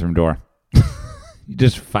 closing the bathroom door. You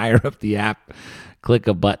just fire up the app, click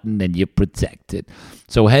a button, and you protect it.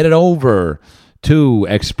 So head it over to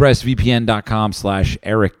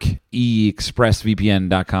expressvpn.com/Eric,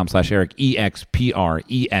 expressvpn.com/Eric,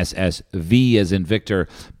 EXPRESSV as in Victor,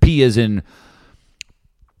 P as in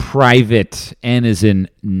private, N as in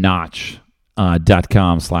notch,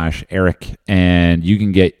 .com/Eric, and you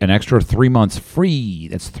can get an extra 3 months free.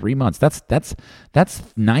 That's 3 months. That's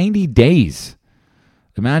 90 days.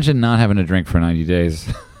 Imagine not having a drink for 90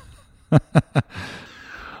 days.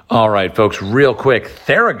 All right, folks, real quick,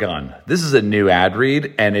 Theragun. This is a new ad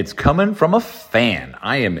read, and it's coming from a fan.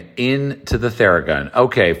 I am into the Theragun.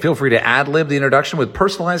 Okay, feel free to ad-lib the introduction with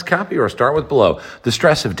personalized copy or start with below. The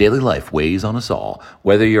stress of daily life weighs on us all,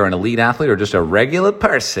 whether you're an elite athlete or just a regular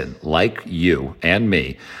person like you and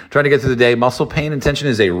me. Trying to get through the day, muscle pain and tension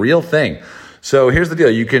is a real thing. So here's the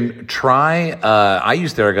deal. You can try, I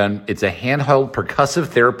use Theragun. It's a handheld percussive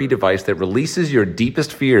therapy device that releases your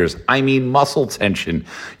deepest fears. I mean muscle tension,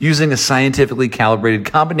 using a scientifically calibrated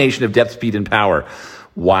combination of depth, speed, and power.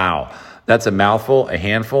 Wow. That's a mouthful, a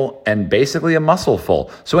handful, and basically a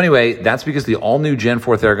muscleful. So anyway, that's because the all-new Gen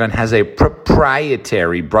 4 Theragun has a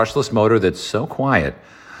proprietary brushless motor that's so quiet.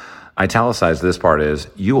 Italicized this part is,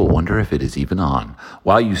 you will wonder if it is even on,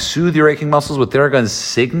 while you soothe your aching muscles with Theragun's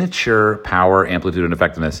signature power, amplitude, and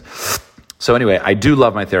effectiveness. So anyway, I do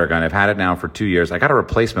love my Theragun. I've had it now for 2 years. I got a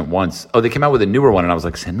replacement once. Oh, they came out with a newer one, and I was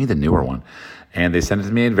like, send me the newer one. And they sent it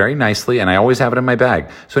to me very nicely, and I always have it in my bag.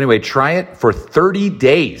 So anyway, try it for 30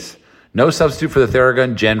 days. No substitute for the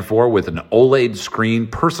Theragun Gen 4 with an OLED screen,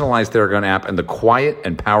 personalized Theragun app, and the quiet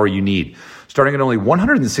and power you need. Starting at only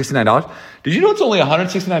 $169. Did you know it's only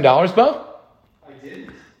 $169, Bo? I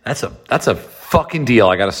did. That's a fucking deal.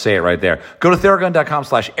 I got to say it right there. Go to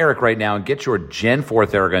Theragun.com/Eric right now and get your Gen 4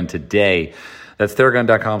 Theragun today. That's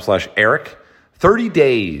Theragun.com/Eric. 30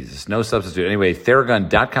 days, no substitute. Anyway,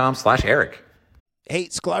 Theragun.com/Eric. Hey,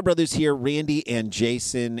 Sklar Brothers here, Randy and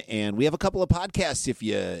Jason, and we have a couple of podcasts. If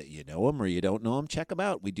you know them or you don't know them, check them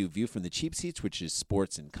out. We do View from the Cheap Seats, which is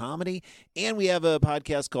sports and comedy, and we have a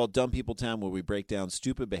podcast called Dumb People Town, where we break down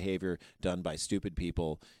stupid behavior done by stupid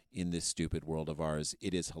people in this stupid world of ours.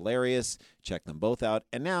 It is hilarious. Check them both out,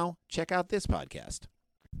 and now check out this podcast.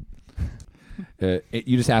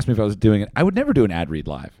 You just asked me if I was doing it. I would never do an ad read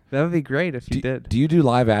live. That would be great if you did. Do you do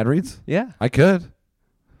live ad reads? Yeah. I could.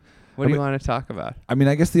 What do you want to talk about? I mean,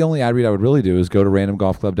 I guess the only ad read I would really do is go to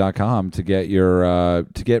randomgolfclub.com to get your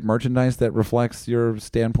to get merchandise that reflects your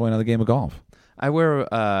standpoint on the game of golf. I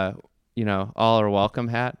wear all are welcome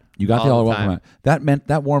hat. You got the all are welcome time. hat.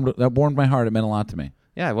 That warmed my heart. It meant a lot to me.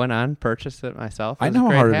 Yeah, I went on, purchased it myself. I know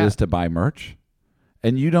how hard it is to buy merch,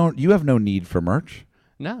 and you have no need for merch.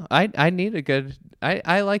 No, I need a good.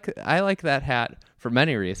 I like that hat for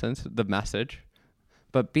many reasons. The message.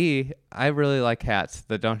 But B, I really like hats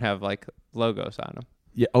that don't have like logos on them.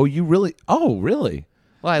 Yeah. Oh, you really? Oh, really?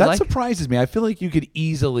 Well, that surprises me. I feel like you could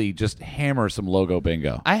easily just hammer some logo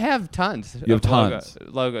bingo. I have tons. You have tons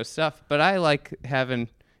logo stuff, but I like having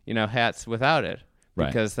hats without it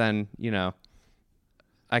because then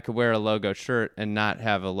I could wear a logo shirt and not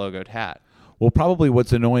have a logoed hat. Well, probably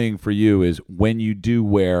what's annoying for you is when you do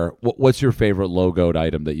wear. What's your favorite logoed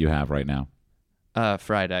item that you have right now?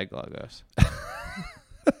 Fried egg logos.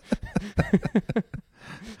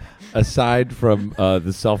 Aside from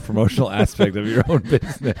the self-promotional aspect of your own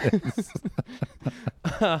business.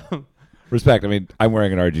 Respect. I mean, I'm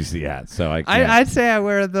wearing an RGC hat, so I can't. I'd say I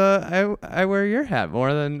wear your hat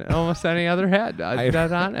more than almost any other hat.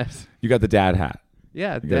 That's honest. You got the dad hat.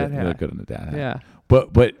 Yeah, You dad hat. look good on the dad hat. Yeah.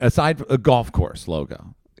 But aside from a golf course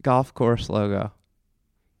logo. Golf course logo.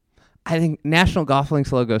 I think National Golf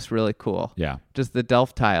Links logo is really cool. Yeah. Just the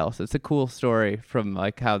Delft tiles. It's a cool story from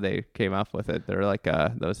like how they came up with it. They're like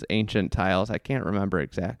those ancient tiles. I can't remember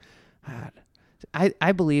exact.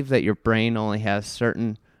 I believe that your brain only has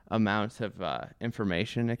certain amounts of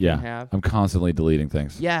information it can have. I'm constantly deleting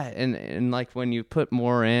things. Yeah, and like when you put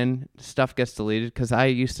more in, stuff gets deleted because I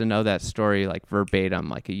used to know that story like verbatim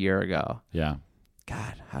like a year ago. Yeah.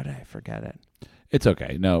 God, how did I forget it? It's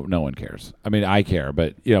okay. No one cares. I mean, I care,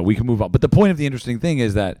 but we can move on. But the point of the interesting thing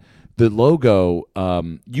is that the logo,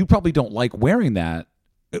 you probably don't like wearing that.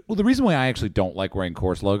 Well, the reason why I actually don't like wearing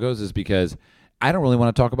course logos is because I don't really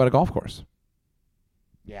want to talk about a golf course.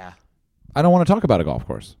 Yeah. I don't want to talk about a golf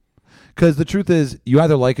course. Because the truth is, you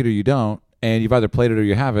either like it or you don't, and you've either played it or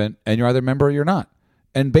you haven't, and you're either a member or you're not.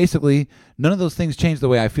 And basically, none of those things change the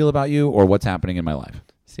way I feel about you or what's happening in my life.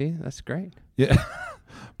 See, that's great. Yeah.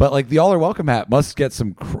 But like the all are welcome hat must get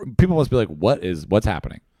some people must be like, what's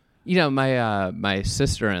happening? My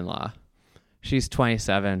sister-in-law, she's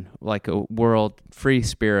 27, like a free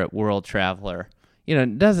spirit world traveler.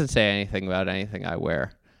 Doesn't say anything about anything I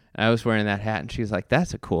wear. And I was wearing that hat, and she's like,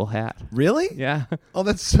 "That's a cool hat." Really? Yeah. Oh,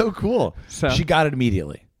 that's so cool. So she got it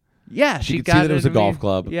immediately. Yeah, she could got see that it was a golf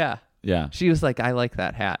club. Yeah. Yeah. She was like, "I like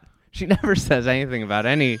that hat." She never says anything about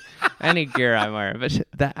any gear I'm wearing,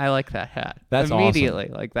 but I like that hat. That's immediately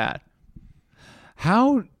awesome. Like that.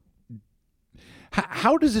 How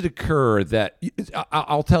does it occur that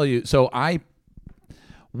I'll tell you? So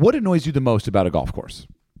what annoys you the most about a golf course?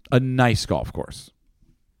 A nice golf course,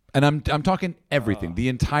 and I'm talking everything, the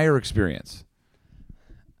entire experience.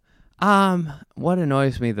 What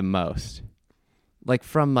annoys me the most, like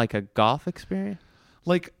from like a golf experience,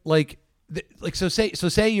 so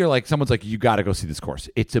say you're like someone's like, you got to go see this course.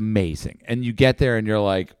 It's amazing, and you get there and you're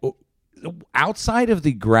like, oh, outside of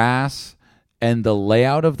the grass and the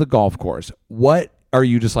layout of the golf course, what are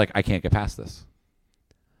you just like, I can't get past this?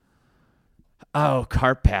 Oh,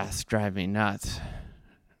 cart paths drive me nuts.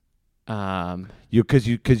 Because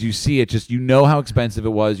you see it, just how expensive it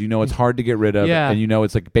was, it's hard to get rid of, Yeah. and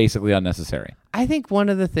it's like basically unnecessary. I think one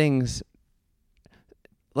of the things,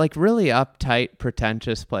 like really uptight,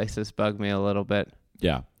 pretentious places bug me a little bit.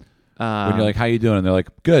 Yeah. When you're like, how you doing? And they're like,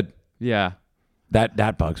 good. Yeah.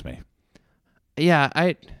 That bugs me. Yeah,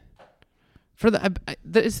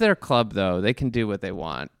 it's their club though. They can do what they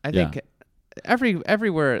want. I think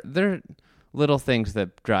everywhere there are little things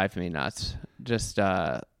that drive me nuts. Just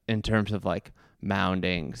in terms of like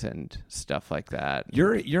moundings and stuff like that.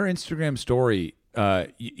 Your Instagram story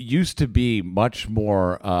used to be much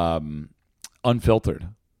more unfiltered.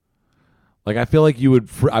 Like I feel like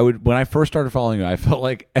I would when I first started following you, I felt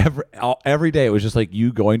like every day it was just like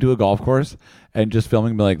you going to a golf course and just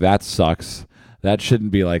filming me like, that sucks. That shouldn't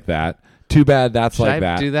be like that. Too bad that's Should like I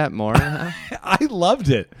that. do that more now? I loved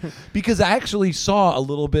it because I actually saw a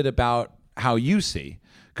little bit about how you see,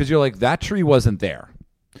 because you're like, that tree wasn't there.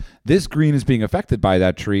 This green is being affected by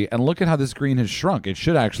that tree, and look at how this green has shrunk. It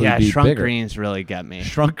should actually Yeah, be shrunk bigger. greens really get me.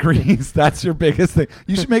 Shrunk greens. That's your biggest thing.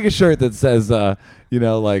 You should make a shirt that says,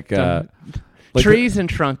 like Trees and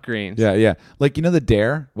shrunk greens. Yeah. Like, the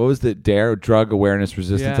DARE? What was the DARE? Drug Awareness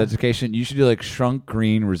Resistance Yeah. Education? You should do like shrunk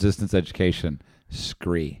green resistance education.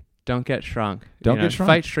 Scree. Don't get shrunk. Don't get shrunk.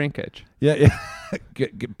 Fight shrinkage. Yeah.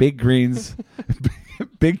 Get big greens.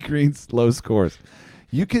 Big greens, low scores.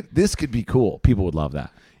 This could be cool. People would love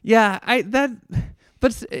that. Yeah,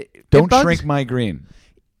 but Don't shrink my green.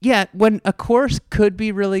 Yeah, when a course could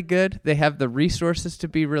be really good, they have the resources to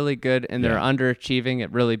be really good, and they're underachieving.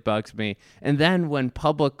 It really bugs me. And then when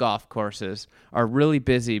public golf courses are really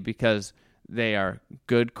busy because they are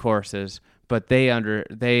good courses, but they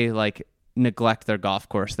neglect their golf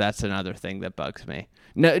course, that's another thing that bugs me.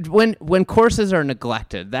 No, when courses are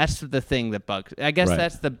neglected, that's the thing that bugs. I guess Right.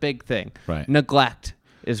 that's the big thing. Right. Neglect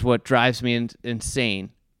is what drives me insane.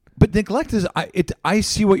 But neglect is, I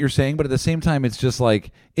see what you're saying, but at the same time, it's just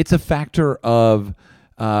like, it's a factor of,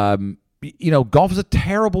 golf is a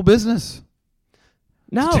terrible business.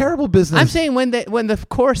 No, It's a terrible business. I'm saying when the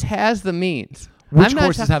course has the means. Which I'm not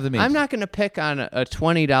courses have the means? I'm not going to pick on a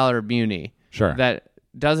 $20 muni Sure. that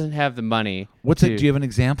doesn't have the money. What's it? Do you have an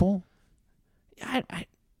example?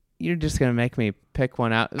 You're just going to make me pick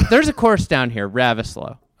one out. There's a course down here,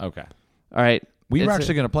 Ravislow. Okay. All right. We were It's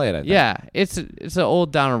actually going to play it, I think. Yeah, it's an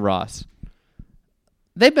old Donald Ross.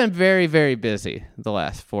 They've been very, very busy the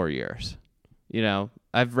last 4 years.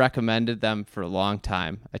 I've recommended them for a long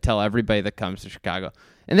time. I tell everybody that comes to Chicago.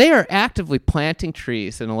 And they are actively planting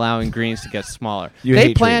trees and allowing greens to get smaller. You They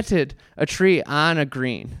hate planted a tree on a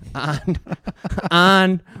green,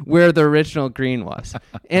 on where the original green was.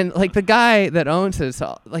 And like the guy that owns this,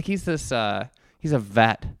 like he's a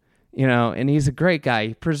vet, and he's a great guy.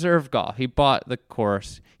 He preserved golf. He bought the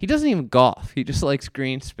course. He doesn't even golf. He just likes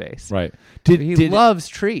green space. Right. He loves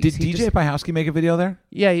trees. Did He DJ just- Pyhowski make a video there?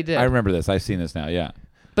 Yeah, he did. I remember this. I've seen this now. Yeah.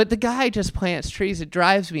 But the guy just plants trees. It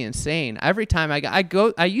drives me insane. Every time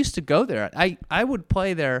I used to go there. I would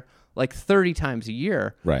play there like 30 times a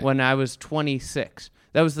year Right. when I was 26.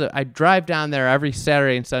 I'd drive down there every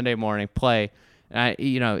Saturday and Sunday morning, play.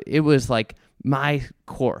 It was like my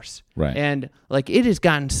course. Right. And like it has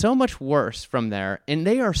gotten so much worse from there, and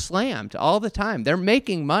they are slammed all the time. They're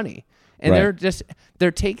making money. And Right.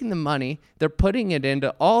 they're taking the money, they're putting it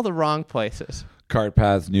into all the wrong places. Cart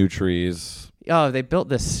paths, new trees. Oh, they built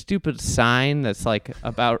this stupid sign that's like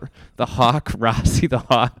about the hawk, Rossi the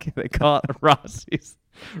hawk. They call it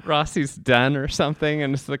Rossi's Den or something,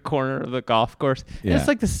 and it's the corner of the golf course. And Yeah. it's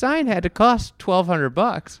like the sign had to cost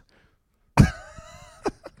 $1,200.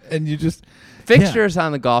 And you just... Fixtures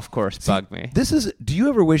on the golf course bug me. Do you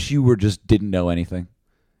ever wish you didn't know anything?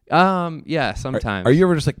 Yeah, sometimes. Are you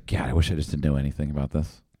ever just like, God, I wish I just didn't know anything about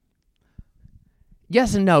this?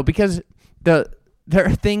 Yes and no, because there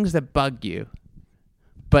are things that bug you,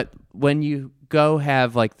 but when you go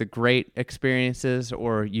have like the great experiences,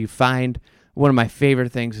 or you find, one of my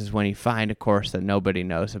favorite things is when you find a course that nobody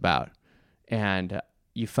knows about, and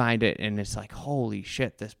you find it and it's like, holy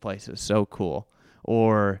shit, this place is so cool.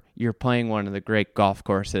 Or you're playing one of the great golf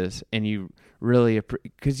courses and you really,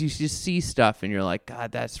 because you just see stuff and you're like,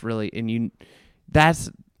 God, that's really,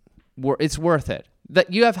 it's worth it.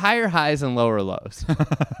 That you have higher highs and lower lows.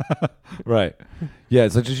 Right. Yeah,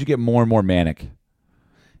 it's like just you get more and more manic.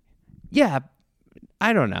 Yeah,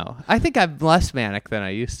 I don't know. I think I'm less manic than I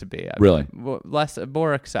used to be. Really?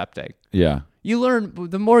 More accepting. Yeah.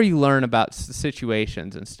 The more you learn about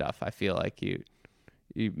situations and stuff, I feel like you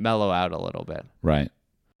mellow out a little bit. Right.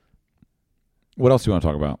 What else do you want to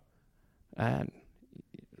talk about? I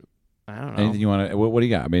don't know. Anything you want to? What do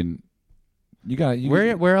you got? I mean, you got.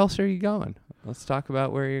 Where else are you going? Let's talk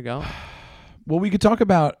about where you're going. Well, we could talk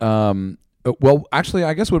about. Well, actually,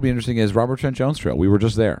 I guess what would be interesting is Robert Trent Jones Trail. We were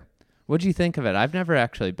just there. What'd you think of it? I've never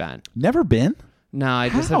actually been. Never been? No, I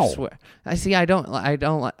just How? have swear. I see. I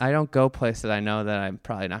don't go places I know that I'm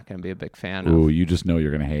probably not going to be a big fan of. Ooh, you just know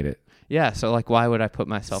you're gonna hate it. Yeah, so like, why would I put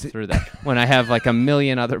myself through that when I have like a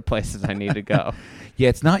million other places I need to go? Yeah,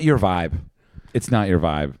 it's not your vibe. It's not your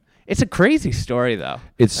vibe. It's a crazy story, though.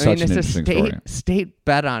 It's such an it's interesting a story. state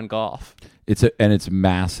bet on golf. It's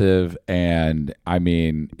massive, and I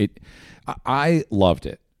mean it. I loved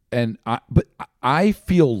it, but I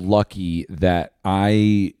feel lucky that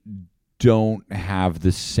I don't have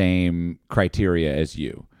the same criteria as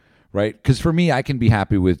you, right? Because for me, I can be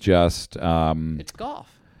happy with just It's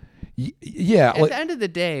golf. yeah. At the end of the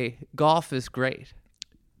day, golf is great.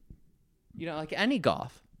 like any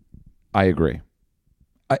golf. I agree.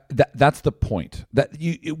 That's the point. That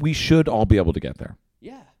we should all be able to get there.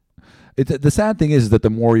 Yeah. The sad thing is that the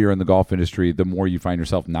more you're in the golf industry, the more you find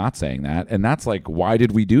yourself not saying that, and that's like, why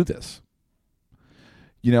did we do this?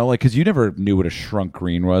 Because you never knew what a shrunk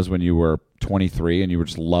green was when you were 23 and you were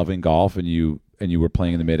just loving golf and you were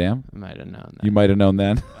playing in the Mid-Am. I might have known that. You might have known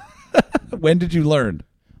then. When did you learn?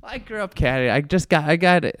 I grew up caddy. I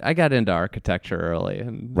got into architecture early,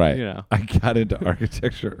 and Right. I got into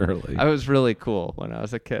architecture early. I was really cool when I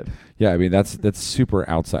was a kid. Yeah, I mean that's super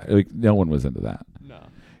outside. Like no one was into that.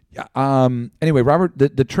 No. Anyway, Robert,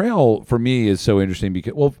 the trail for me is so interesting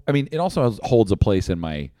because, well, I mean, it also holds a place in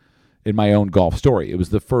my own golf story. It was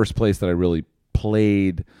the first place that I really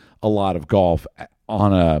played a lot of golf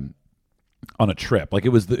on a trip. Like it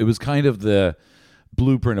was kind of the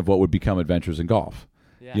blueprint of what would become Adventures in Golf.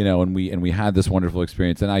 Yeah. And we had this wonderful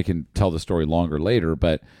experience, and I can tell the story longer later,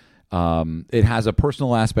 but it has a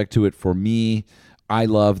personal aspect to it for me. I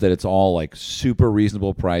love that it's all like super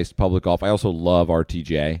reasonable priced public golf. I also love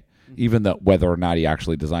RTJ, even though whether or not he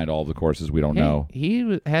actually designed all of the courses, we don't know.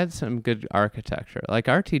 He had some good architecture. Like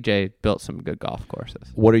RTJ built some good golf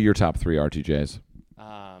courses. What are your top 3 RTJs?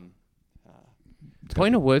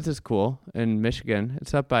 Point of Woods is cool in Michigan.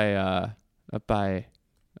 It's up by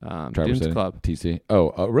Traverse Dunes City? Club. TC.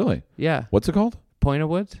 Oh, really? Yeah, What's it called? Point of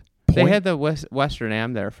Woods. They had the Western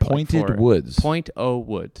Am there for Pointed Woods. Point O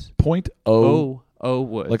Woods. Point O. O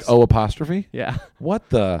Woods. Like O apostrophe? Yeah. What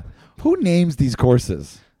the? Who names these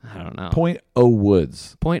courses? I don't know. Point O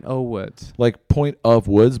Woods. Point O Woods. Like Point of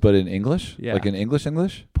Woods, but in English? Yeah. Like in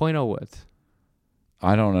English? Point O Woods.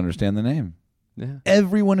 I don't understand the name. Yeah.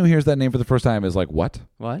 Everyone who hears that name for the first time is like, what?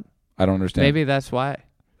 What? I don't understand. Maybe that's why.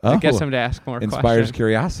 Oh, I guess them to ask more inspires questions.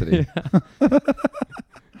 curiosity.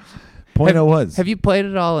 Point O Woods. Have you played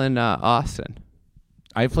it all in Austin?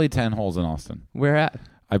 I played 10 holes in Austin. Where at?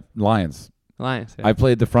 Lions. Lions. Yeah. I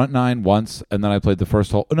played the front 9 once, and then I played the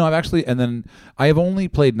first hole. No, I have only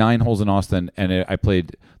played 9 holes in Austin, and I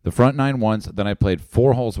played the front 9 once, then I played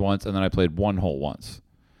 4 holes once, and then I played 1 hole once.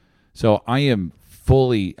 So I'm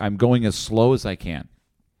going as slow as I can.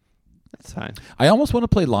 That's fine. I almost want to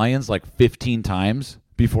play Lions like 15 times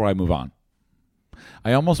before I move on.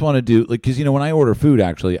 I almost want to do, like, because, when I order food,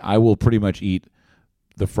 actually, I will pretty much eat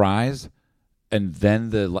the fries and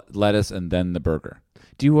then the lettuce and then the burger.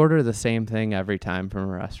 Do you order the same thing every time from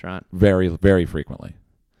a restaurant? Very, very frequently.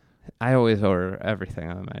 I always order everything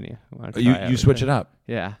on the menu. You switch it up.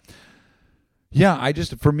 Yeah. Yeah,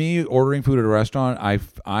 for me, ordering food at a restaurant,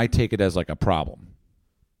 I take it as like a problem.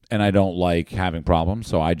 And I don't like having problems,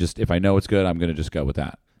 so if I know it's good, I'm going to just go with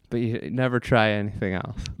that. But you never try anything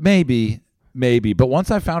else. Maybe. But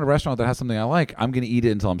once I've found a restaurant that has something I like, I'm going to eat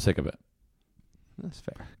it until I'm sick of it. That's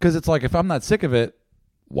fair. Because it's like, if I'm not sick of it,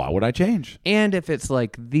 why would I change? And if it's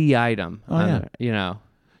like the item, yeah.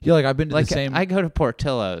 Yeah, like I've been to like the same. I go to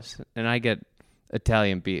Portillo's and I get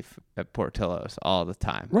Italian beef at Portillo's all the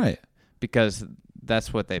time. Right. Because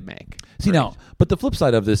that's what they make. See, now, but the flip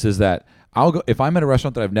side of this is that I'll go, if I'm at a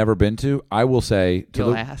restaurant that I've never been to, I will say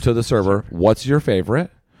to the server, what's your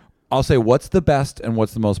favorite? I'll say, what's the best and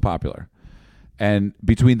what's the most popular? And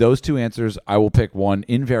between those two answers, I will pick one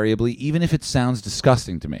invariably, even if it sounds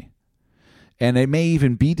disgusting to me. And it may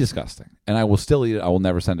even be disgusting. And I will still eat it. I will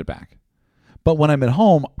never send it back. But when I'm at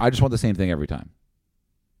home, I just want the same thing every time.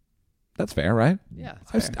 That's fair, right? Yeah,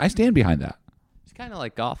 that's fair. I stand behind that. It's kind of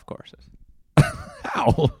like golf courses.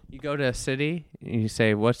 How? You go to a city and you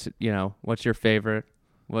say, what's your favorite?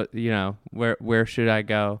 Where should I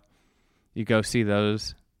go? You go see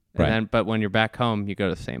those. And Right. then, but when you're back home, you go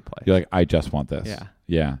to the same place. You're like, I just want this. Yeah.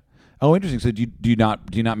 Yeah. Oh, interesting. So do you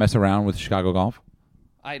not mess around with Chicago golf?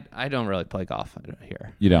 I don't really play golf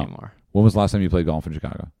here You don't? anymore. When was the last time you played golf in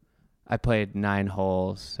Chicago? I played 9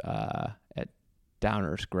 holes at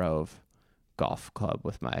Downers Grove Golf Club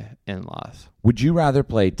with my in-laws. Would you rather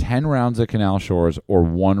play 10 rounds at Canal Shores or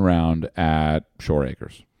 1 round at Shore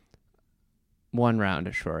Acres? 1 round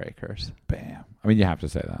at Shore Acres. Bam. I mean, you have to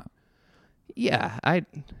say that. Yeah, I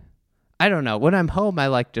don't know. When I'm home, I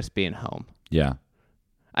like just being home. Yeah.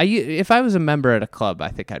 If I was a member at a club, I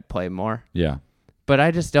think I'd play more. Yeah. But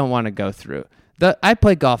I just don't want to go through. I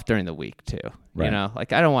play golf during the week too. Right.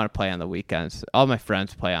 Like I don't want to play on the weekends. All my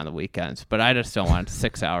friends play on the weekends, but I just don't want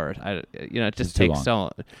 6 hours. It just too takes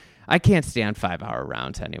long. so. I can't stand 5-hour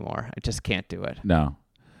rounds anymore. I just can't do it. No.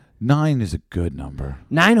 9 is a good number.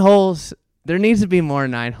 9 holes. There needs to be more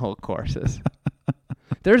 9-hole courses.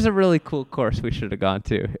 There's a really cool course we should have gone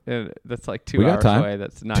to. That's like 2 We got hours time. away.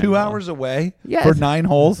 That's 9 2 holes. hours away Yes. for 9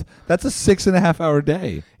 holes. That's a 6.5 hour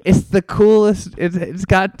day. It's the coolest. It's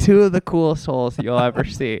got 2 of the coolest holes you'll ever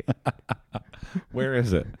see. Where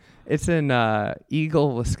is it? It's in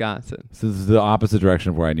Eagle, Wisconsin. So this is the opposite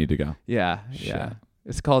direction of where I need to go. Yeah. Shit.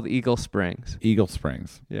 It's called Eagle Springs. Eagle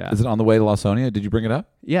Springs. Yeah. Is it on the way to Lawsonia? Did you bring it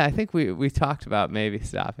up? Yeah, I think we talked about maybe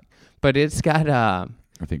stopping, but it's got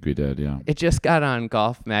I think we did, yeah. it just got on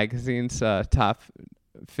Golf Magazine's top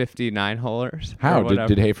 59 holers. How?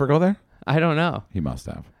 Did Hafer go there? I don't know. He must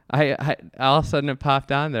have. I all of a sudden it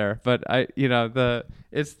popped on there, but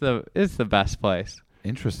it's the best place.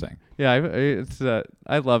 Interesting. Yeah,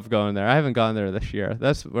 I love going there. I haven't gone there this year.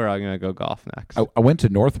 That's where I'm gonna go golf next. I went to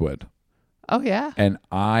Northwood, Oh yeah, and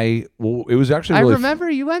it was actually I really remember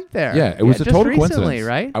you went there. Yeah, it was a just total recently, coincidence.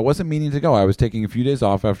 right? I wasn't meaning to go. I was taking a few days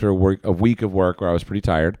off after a week of work where I was pretty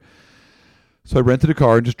tired. So I rented a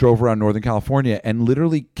car and just drove around Northern California and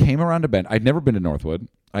literally came around a bend. I'd never been to Northwood.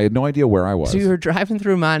 I had no idea where I was. So you were driving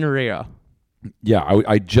through Monterey. Yeah,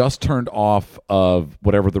 I just turned off of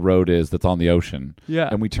whatever the road is that's on the ocean. Yeah.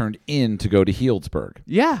 And we turned in to go to Healdsburg.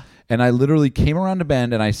 Yeah. And I literally came around a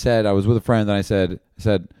bend and I was with a friend and I said,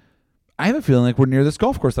 I have a feeling like we're near this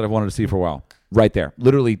golf course that I've wanted to see for a while. Right there.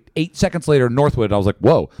 Literally 8 seconds later, Northwood, I was like,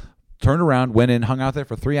 whoa. Turned around, went in, hung out there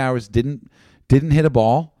for 3 hours, didn't hit a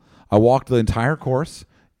ball. I walked the entire course.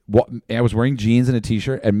 I was wearing jeans and a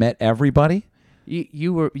T-shirt and met everybody.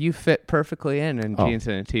 You fit perfectly in jeans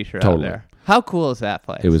and a T-shirt totally. out there. How cool is that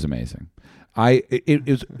place? It was amazing. It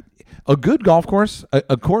was a good golf course,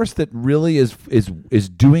 a course that really is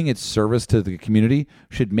doing its service to the community.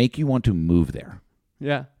 Should make you want to move there.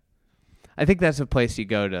 Yeah. I think that's a place you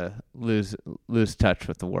go to lose touch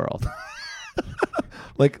with the world.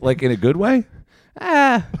 Like in a good way.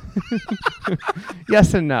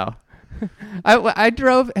 Yes and no. I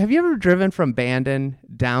drove. Have you ever driven from Bandon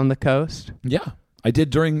down the coast? Yeah, I did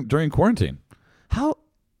during quarantine. How?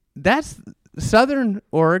 That's Southern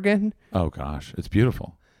Oregon. Oh gosh, it's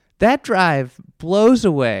beautiful. That drive blows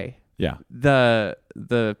away Yeah. the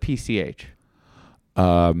PCH.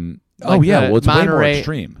 Well, it's way more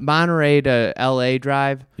extreme. Monterey to LA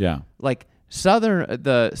drive. Yeah. Like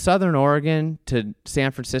the Southern Oregon to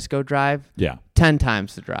San Francisco drive. Yeah. 10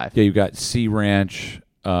 times the drive. Yeah, you got Sea Ranch,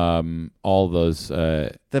 all those.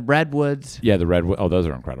 The Redwoods. Yeah, the Redwood. Oh, those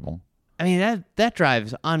are incredible. I mean, that drive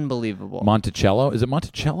is unbelievable. Monticello. Is it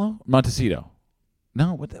Monticello? Montecito.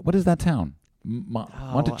 No, what is that town?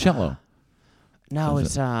 Monticello. No, Is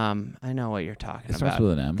it's I know what you're talking It about. starts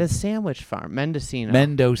with an M. The sandwich farm, Mendocino.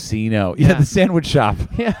 Mendocino. Yeah, Yeah. the sandwich shop.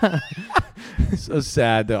 Yeah. So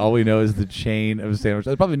sad that all we know is the chain of sandwich.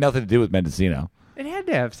 There's probably nothing to do with Mendocino. It had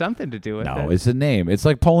to have something to do with No, it. it's a name. It's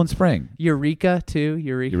like Poland Spring. Eureka too.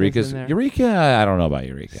 Eureka's in there. Eureka. I don't know about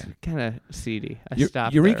Eureka. Kind of seedy. I Eu-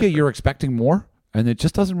 stopped Eureka, there. you're expecting more, and it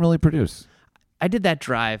just doesn't really produce. I did that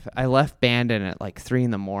drive. I left Bandon at like 3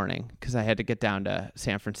 a.m. because I had to get down to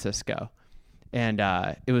San Francisco, and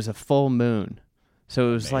it was a full moon, so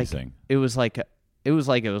it was Amazing. it was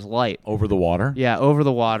light. Over the water. Yeah, over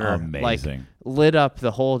the water, Amazing. like lit up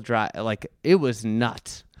the whole drive. Like it was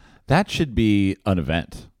nuts. That should be an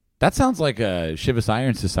event. That sounds like a Chivas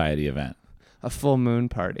Iron Society event. A full moon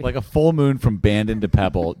party. Like a full moon from Bandon to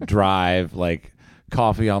Pebble, drive, like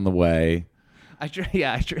coffee on the way. I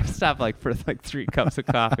stopped like for like 3 cups of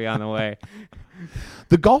coffee on the way.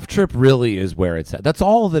 The golf trip really is where it's at. That's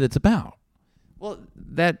all that it's about. Well,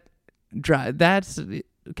 that's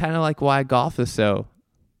kind of like why golf is so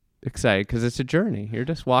exciting, because it's a journey. You're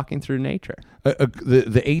just walking through nature.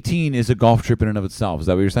 The 18 is a golf trip in and of itself. Is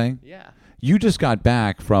that what you're saying? Yeah. You just got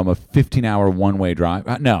back from a 15-hour one-way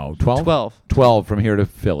drive. No, 12? 12. 12 from here to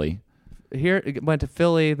Philly. Here, went to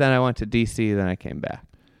Philly, then I went to D.C., then I came back.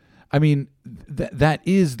 I mean, that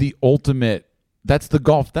is the ultimate. That's the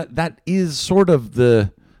golf. That is sort of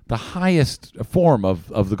the highest form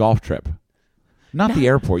of the golf trip. Not the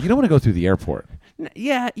airport. You don't want to go through the airport.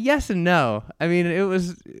 Yeah, yes and no. I mean, it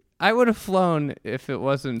was. I would have flown if it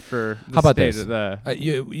wasn't for the How about state this? of the.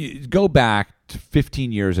 You go back to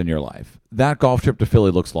 15 years in your life. That golf trip to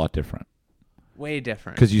Philly looks a lot different Way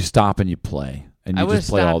different. because you stop and you play and I you would have just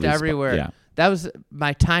play all stopped these everywhere. Yeah, That was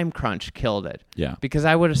my time crunch killed it. yeah. Because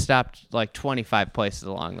I would have stopped like 25 places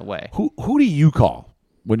along the way. Who do you call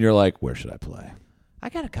when you're like, where should I play? I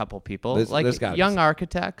got a couple people There's like gotta be young some.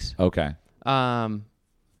 architects. Okay,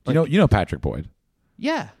 Like- you know Patrick Boyd.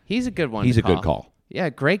 Yeah, he's a good one. He's to a good call. Yeah,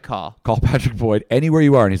 great call. Call Patrick Boyd anywhere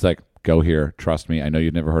you are, and he's like, "Go here, trust me. I know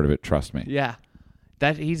you've never heard of it. Trust me." Yeah,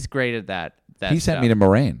 he's great at that. He sent me to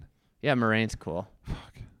Moraine. Yeah, Moraine's cool.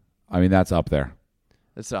 I mean, that's up there.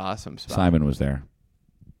 That's an awesome spot. Simon was there.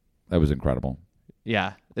 That was incredible.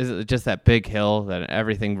 Yeah, it's just that big hill that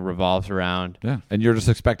everything revolves around. Yeah, and you're just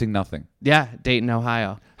expecting nothing. Yeah, Dayton,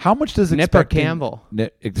 Ohio. How much does Nipper expecting- Campbell.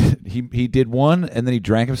 He did one, and then he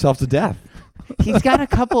drank himself to death. He's got a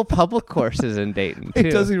couple public courses in Dayton, too.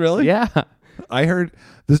 Does he really? Yeah. I heard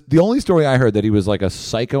this. The only story I heard that he was like a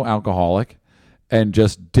psycho alcoholic, and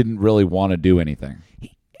just didn't really want to do anything.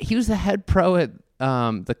 He was the head pro at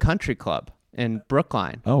the country club in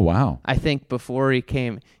Brookline. Oh wow! I think before he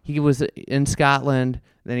came, he was in Scotland.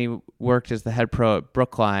 Then he worked as the head pro at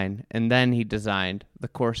Brookline, and then he designed the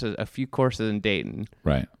courses, a few courses in Dayton.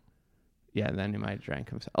 Right. Yeah, and then he might have drank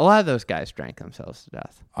himself. A lot of those guys drank themselves to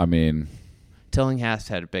death. I mean, Tillinghast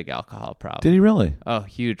had a big alcohol problem. did he really? Oh,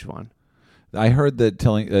 huge one. I heard that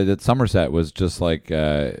that Somerset was just like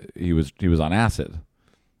he was on acid.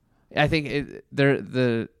 I think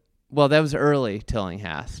that was early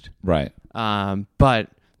Tillinghast. Right. But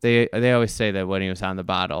they always say that when he was on the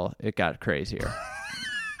bottle, it got crazier.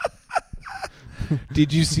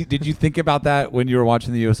 Did you think about that when you were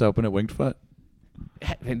watching the U.S. Open at Winged Foot?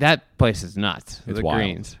 That place is nuts. It's the wild.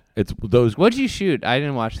 greens. It's those What'd you shoot? I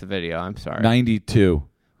didn't watch the video. I'm sorry. 92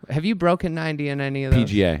 Have you broken 90 in any of those?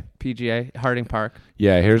 PGA. Harding Park.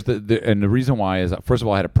 Yeah, here's and the reason why is, first of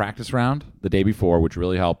all, I had a practice round the day before, which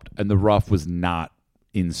really helped, and the rough was not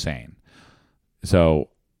insane. So,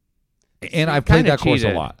 and I've played kinda that course a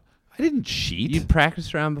cheated. lot. I didn't cheat. You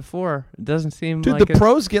practiced around before. It doesn't seem Dude, like the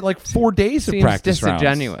pros get like 4 days of seems practice rounds.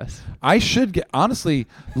 disingenuous. I should get, honestly,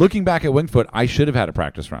 looking back at Winged Foot, I should have had a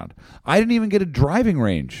practice round. I didn't even get a driving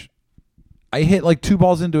range. I hit like 2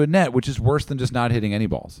 balls into a net, which is worse than just not hitting any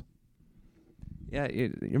balls. Yeah,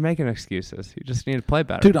 you're making excuses. You just need to play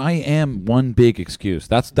better. Dude, I am one big excuse.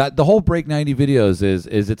 That's the whole Break 90 videos is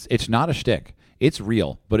it's not a shtick. It's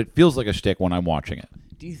real, but it feels like a shtick when I'm watching it.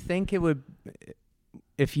 Do you think it would,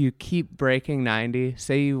 if you keep breaking 90,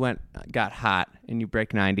 say you got hot and you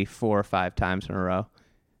break 90 4 or 5 times in a row,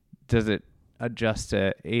 does it adjust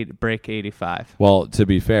to break 85? Well, to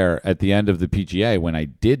be fair, at the end of the PGA, when I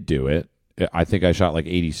did do it, I think I shot like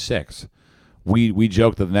 86. We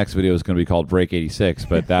joked that the next video was going to be called Break 86,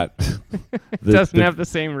 but that Doesn't have the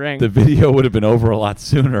same ring. The video would have been over a lot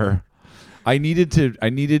sooner. I needed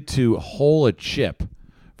to hole a chip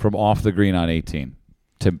from off the green on 18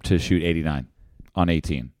 to shoot 89 on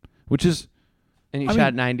 18, which is and you I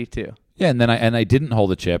shot mean, 92. yeah. And then I didn't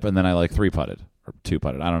hold the chip, and then I like 3-putted or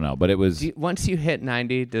 2-putted. I don't know, but it was Once you hit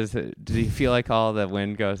 90, do you feel like all the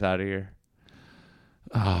wind goes out of your?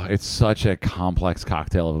 Oh, it's such a complex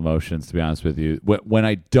cocktail of emotions, to be honest with you. When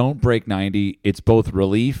I don't break 90, it's both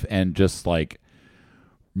relief and just like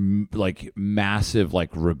massive like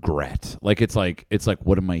regret. Like it's like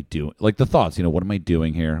what am I doing? Like the thoughts, what am I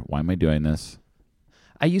doing here? Why am I doing this?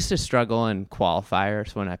 I used to struggle in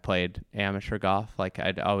qualifiers when I played amateur golf. Like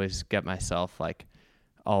I'd always get myself like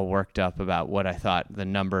all worked up about what I thought the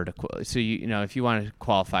number to so if you want to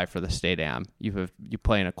qualify for the state am, you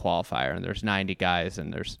play in a qualifier and there's 90 guys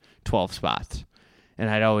and there's 12 spots,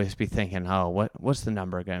 and I'd always be thinking, what's the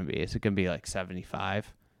number going to be? Is it going to be like 75?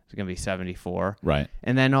 Is it going to be 74? Right.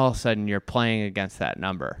 And then all of a sudden you're playing against that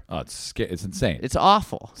number. Oh, it's insane. It's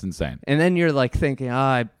awful. It's insane. And then you're like thinking,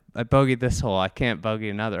 I bogeyed this hole, I can't bogey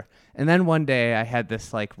another. And then one day I had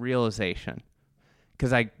this like realization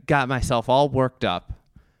because I got myself all worked up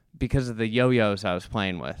because of the yo-yos I was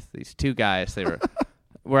playing with. These 2 guys, they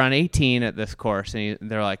were on 18 at this course, and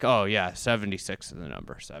they're like, oh yeah, 76 is the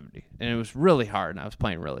number, 70. And it was really hard, and I was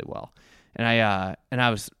playing really well. And I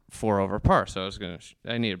was 4 over par, so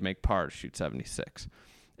I needed to make par to shoot 76.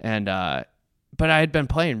 And but I had been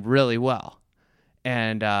playing really well,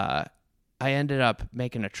 and I ended up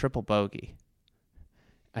making a triple bogey.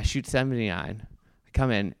 I shoot 79. I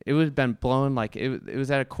come in. It was been blown like it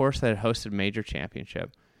was at a course that had hosted a major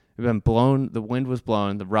championship. It had been blown. The wind was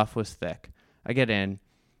blowing. The rough was thick. I get in,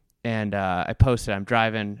 and I posted. I'm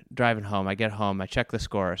driving home. I get home. I check the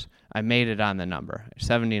scores. I made it on the number.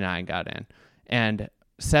 79 got in, and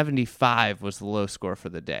 75 was the low score for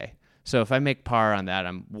the day. So if I make par on that,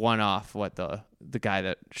 I'm 1 off what the guy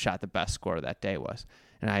that shot the best score that day was.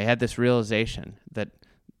 And I had this realization that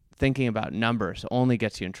thinking about numbers only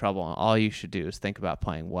gets you in trouble, and all you should do is think about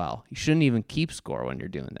playing well. You shouldn't even keep score when you're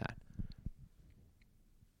doing that.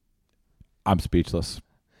 I'm speechless.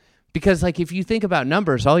 Because like if you think about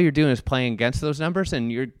numbers, all you're doing is playing against those numbers,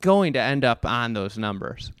 and you're going to end up on those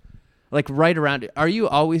numbers. Like right around, are you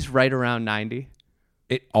always right around 90?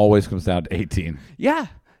 It always comes down to 18. Yeah.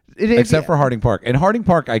 Except for Harding Park. In Harding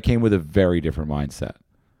Park, I came with a very different mindset.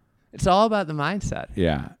 It's all about the mindset.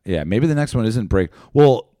 Yeah. Maybe the next one isn't break.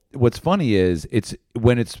 Well, what's funny is it's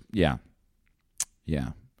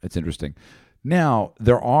interesting. Now,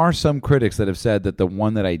 there are some critics that have said that the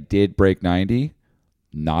one that I did break 90,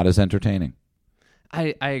 not as entertaining.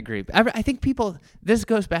 I agree. I think people, this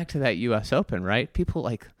goes back to that U.S. Open, right? People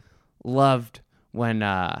like loved when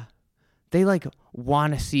they like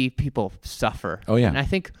want to see people suffer. Oh, yeah. And I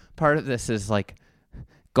think part of this is like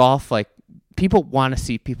golf, like people want to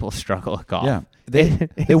see people struggle at golf. Yeah.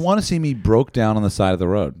 They want to see me broke down on the side of the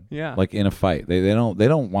road. Yeah. Like in a fight. They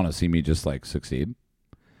don't want to see me just like succeed.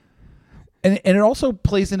 And it also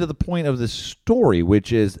plays into the point of the story,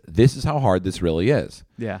 which is this is how hard this really is.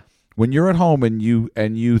 Yeah. When you're at home and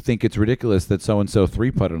you think it's ridiculous that so and so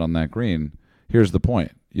 3-putted on that green, here's the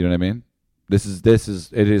point. You know what I mean?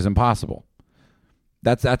 It is impossible.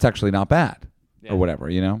 That's actually not bad, or whatever.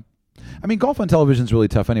 You know, I mean, golf on television is really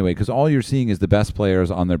tough anyway because all you're seeing is the best players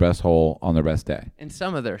on their best hole on their best day. And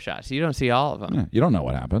some of their shots, you don't see all of them. Yeah, you don't know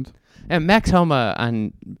what happened. And Max Homa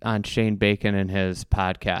on Shane Bacon and his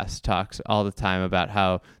podcast talks all the time about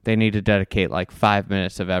how they need to dedicate like 5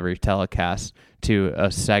 minutes of every telecast to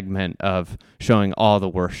a segment of showing all the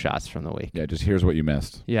worst shots from the week. Yeah, just here's what you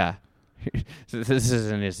missed. Yeah. So this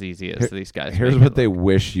isn't as easy as these guys. Here's make what it they look.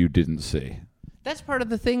 wish you didn't see. That's part of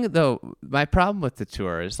the thing, though. My problem with the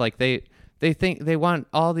tour is like they think they want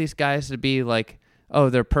all these guys to be like, oh,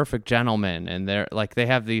 they're perfect gentlemen, and they're like they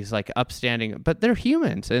have these like upstanding, but they're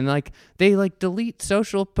humans, and like they like delete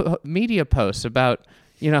social media posts about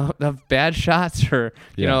of bad shots or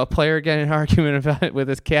a player getting in an argument about it with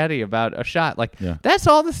his caddy about a shot. Like that's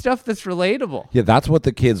all the stuff that's relatable. Yeah, that's what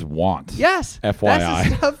the kids want. Yes, FYI. That's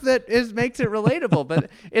the stuff that makes it relatable.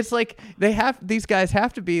 But it's like these guys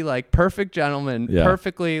have to be like perfect gentlemen,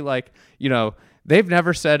 perfectly like they've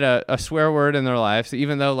never said a swear word in their lives,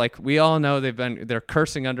 even though like we all know they're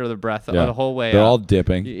cursing under the breath the whole way. They're up. all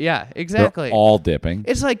dipping. Yeah, exactly. They're all dipping.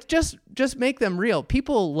 It's like just make them real.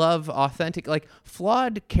 People love authentic, like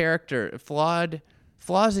flawed character,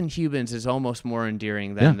 flaws in humans is almost more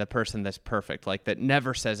endearing than the person that's perfect, like that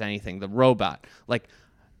never says anything, the robot. Like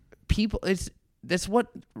people, this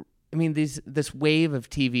wave of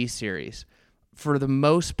TV series. For the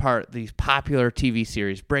most part, these popular TV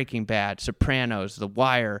series, Breaking Bad, Sopranos, The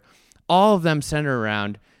Wire, all of them center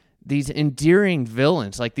around these endearing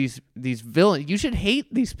villains, like these villains. You should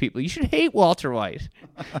hate these people. You should hate Walter White.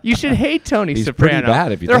 You should hate Tony He's Soprano. pretty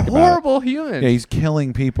bad if you They're think about it. horrible humans. Yeah, he's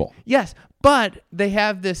killing people. Yes, but they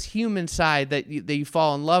have this human side that you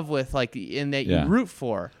fall in love with, like in that you root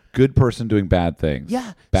for. Good person doing bad things.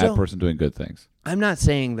 Yeah, Bad person doing good things. I'm not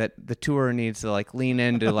saying that the tour needs to like lean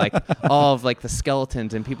into like all of like the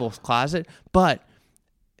skeletons in people's closet, but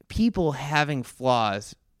people having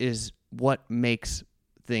flaws is what makes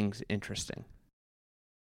things interesting.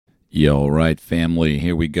 Yo, right, family.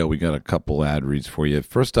 Here we go. We got a couple ad reads for you.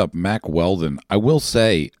 First up, Mack Weldon. I will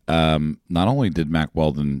say, not only did Mack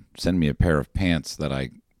Weldon send me a pair of pants that I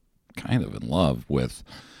kind of in love with,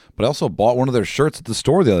 but I also bought one of their shirts at the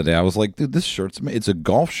store the other day. I was like, dude, this it's a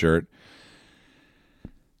golf shirt.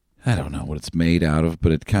 I don't know what it's made out of,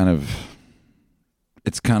 but it's kind of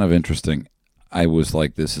interesting. I was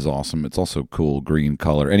like, this is awesome. It's also cool green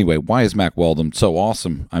color. Anyway, why is Mack Weldon so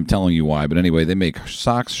awesome? I'm telling you why. But anyway, they make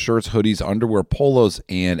socks, shirts, hoodies, underwear, polos,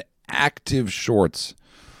 and active shorts.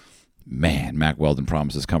 Man, Mack Weldon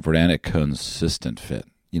promises comfort and a consistent fit.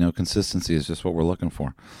 Consistency is just what we're looking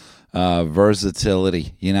for.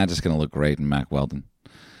 Versatility. You're not just going to look great in Mack Weldon.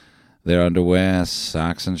 Their underwear,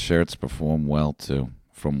 socks, and shirts perform well, too.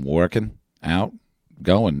 From working out,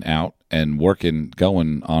 going out, and working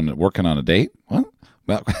on a date. What?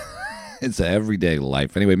 Well, it's an everyday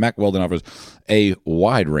life. Anyway, Mack Weldon offers a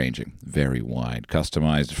wide-ranging, very wide,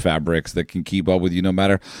 customized fabrics that can keep up with you no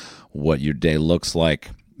matter what your day looks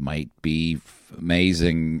like. Might be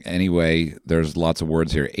amazing. Anyway, there's lots of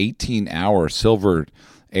words here. 18-hour silver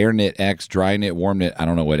Air Knit X, Dry Knit, Warm Knit. I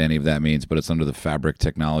don't know what any of that means, but it's under the fabric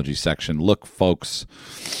technology section. Look, folks.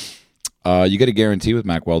 You get a guarantee with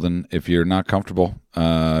Mack Weldon. If you're not comfortable,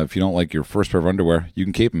 if you don't like your first pair of underwear, you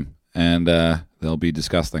can keep them, and they'll be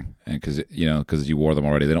disgusting. And because you wore them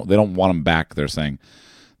already, they don't want them back. They're saying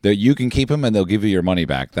that you can keep them, and they'll give you your money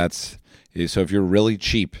back. So if you're really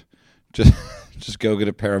cheap, just go get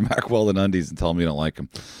a pair of Mack Weldon undies and tell them you don't like them.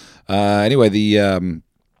 Anyway,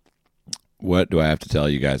 what do I have to tell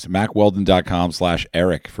you guys?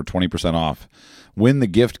 MackWeldon.com/Eric for 20% off. Win the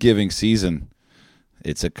gift-giving season.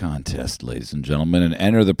 It's a contest, ladies and gentlemen, and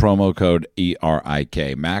enter the promo code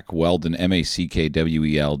ERIK. Mack Weldon,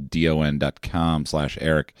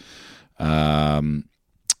 MackWeldon.com/Eric.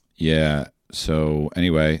 So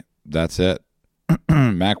anyway, that's it.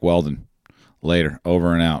 Mack Weldon. Later,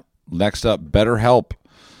 over and out. Next up, BetterHelp.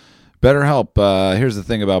 BetterHelp. Here's the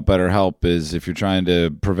thing about BetterHelp is if you're trying to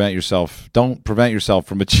don't prevent yourself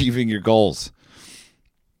from achieving your goals.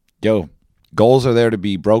 Goals are there to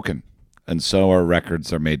be broken, and so are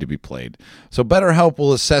records are made to be played. So BetterHelp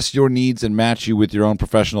will assess your needs and match you with your own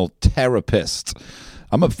professional therapist.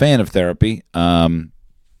 I'm a fan of therapy. I've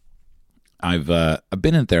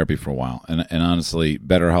been in therapy for a while, and honestly,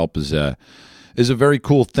 BetterHelp is a very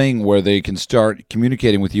cool thing where they can start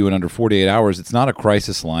communicating with you in under 48 hours. It's not a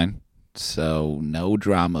crisis line, so no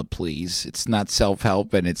drama, please. It's not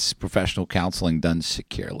self-help, and it's professional counseling done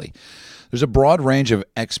securely. There's a broad range of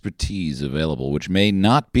expertise available, which may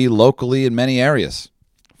not be locally in many areas.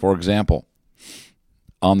 For example,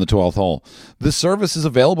 on the 12th hole. This service is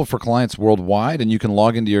available for clients worldwide, and you can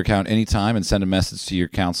log into your account anytime and send a message to your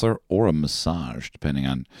counselor or a massage, depending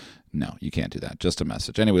on... No, you can't do that. Just a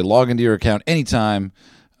message. Anyway, log into your account anytime.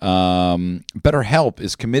 BetterHelp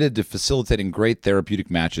is committed to facilitating great therapeutic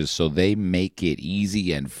matches, so they make it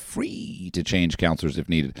easy and free to change counselors if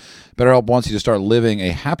needed. BetterHelp wants you to start living a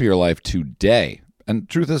happier life today. And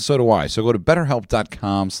truth is, so do I. So go to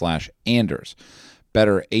BetterHelp.com/Anders.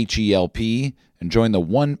 Better H-E-L-P, and join the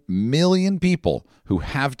 1 million people who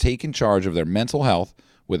have taken charge of their mental health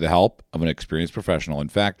with the help of an experienced professional. In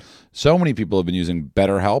fact, so many people have been using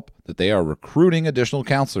BetterHelp that they are recruiting additional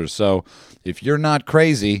counselors. So if you're not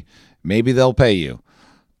crazy, maybe they'll pay you.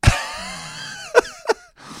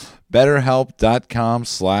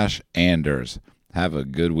 BetterHelp.com/Anders. Have a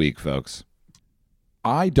good week, folks.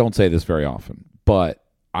 I don't say this very often, but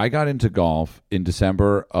I got into golf in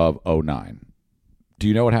December of 2009. Do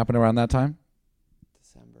you know what happened around that time?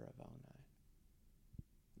 December of 2009.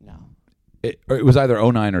 No. It was either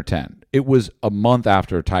 2009 or 10. It was a month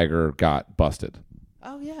after Tiger got busted.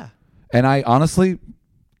 Oh, yeah. And I honestly,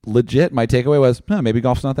 legit, my takeaway was, maybe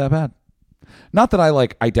golf's not that bad. Not that I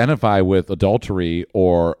identify with adultery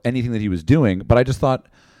or anything that he was doing, but I just thought,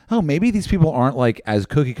 maybe these people aren't as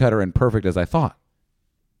cookie cutter and perfect as I thought.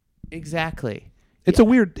 Exactly. It's a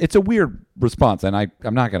weird response, and I'm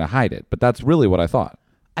not going to hide it, but that's really what I thought.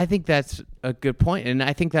 I think that's a good point, and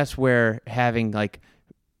I think that's where having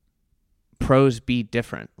pros be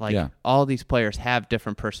different. All these players have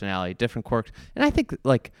different personality, different quirks, and I think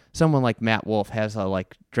someone like Matt Wolff has a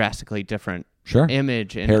drastically different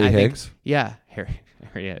image. And Harry Higgs. Harry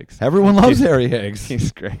Higgs. Everyone loves Harry Higgs.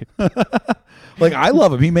 He's great. I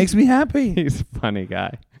love him. He makes me happy. He's a funny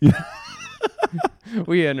guy.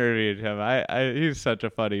 We interviewed him. He's such a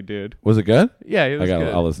funny dude. Was it good? Yeah, he was good.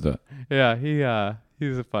 I'll listen to it. Yeah,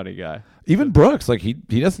 he's a funny guy. Even Brooks, he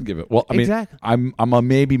doesn't give it. Well, I mean, exactly. I'm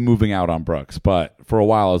maybe moving out on Brooks, but for a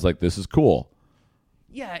while I was like, this is cool.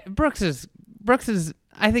 Yeah, Brooks is.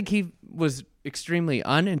 I think he was extremely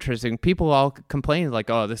uninteresting. People all complained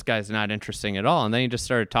oh, this guy's not interesting at all, and then he just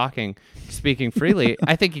started speaking freely.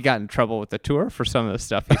 I think he got in trouble with the tour for some of the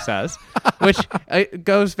stuff he says, which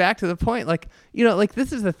goes back to the point.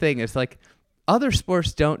 This is the thing. It's other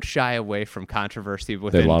sports don't shy away from controversy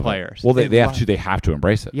within players. Well, they have to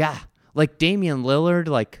embrace it. Yeah. Damian Lillard,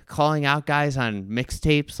 calling out guys on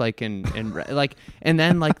mixtapes, and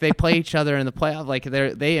then they play each other in the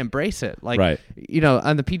playoff, they embrace it, right.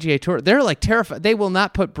 On the PGA Tour, they're terrified. They will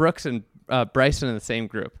not put Brooks and Bryson in the same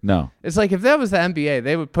group. No, it's if that was the NBA,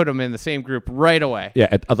 they would put them in the same group right away. Yeah,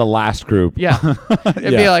 at the last group. Yeah,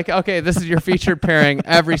 it'd be okay, this is your featured pairing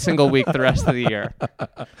every single week the rest of the year,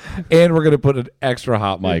 and we're gonna put an extra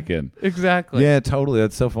hot mic in. Exactly. Yeah, totally.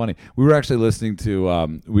 That's so funny. We were actually listening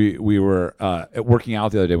to we were working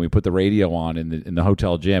out the other day. And we put the radio on in the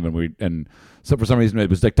hotel gym, and so for some reason it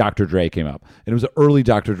was Dr. Dre came up, and it was an early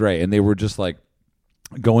Dr. Dre, and they were just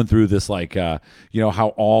going through this how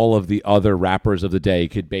all of the other rappers of the day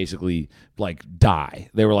could basically die.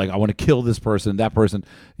 They were I want to kill this person, that person,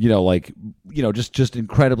 just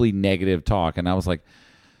incredibly negative talk. And I was like,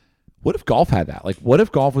 what if golf had that? What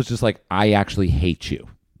if golf was just I actually hate you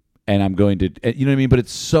and I'm going to, you know what I mean? But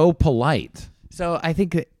it's so polite. So I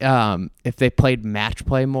think if they played match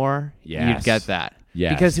play more, you'd get that.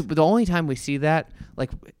 Yes. Because the only time we see that,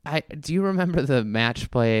 do you remember the match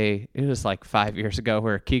play? It was 5 years ago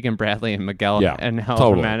where Keegan Bradley and Miguel and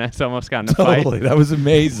Jimenez almost got in a fight. Totally, that was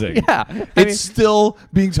amazing. Yeah, it's still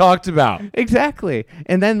being talked about. Exactly.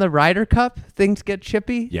 And then the Ryder Cup, things get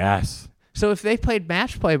chippy. Yes. So if they played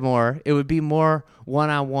match play more, it would be more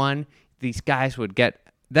one-on-one. These guys would get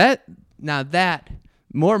that. Now that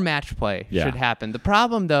more match play should happen. The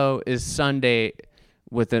problem though is Sunday.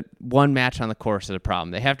 With one match on the course is a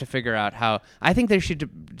problem. They have to figure out how. I think they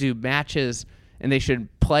should do matches, and they should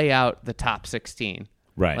play out the top 16.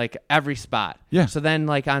 Right. Every spot. Yeah. So then,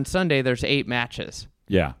 on Sunday, there's 8 matches.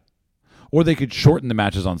 Yeah. Or they could shorten the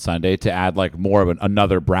matches on Sunday to add like more of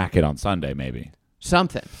another bracket on Sunday, maybe.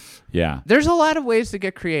 Something. Yeah. There's a lot of ways to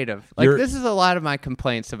get creative. Like, You're- this is a lot of my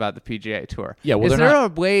complaints about the PGA Tour. Yeah, well, is they're there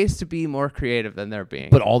not- are ways to be more creative than they're being?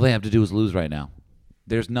 But all they have to do is lose right now.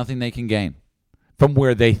 There's nothing they can gain from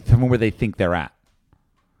where they think they're at.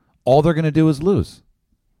 All they're going to do is lose.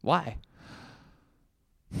 Why?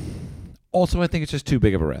 Also, I think it's just too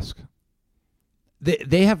big of a risk.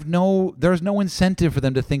 There's no incentive for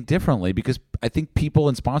them to think differently because I think people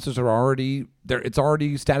and sponsors are already there. It's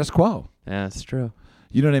already status quo. Yeah, that's true.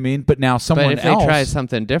 You know what I mean? But now someone But if else. they try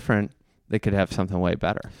something different, they could have something way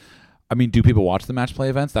better. I mean, do people watch the match play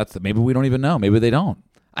events? Maybe we don't even know. Maybe they don't.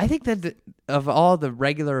 I think that of all the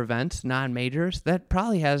regular events, non-majors, that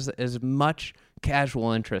probably has as much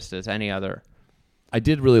casual interest as any other. I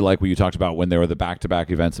did really like what you talked about when there were the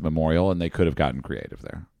back-to-back events at Memorial, and they could have gotten creative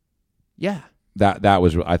there. Yeah. That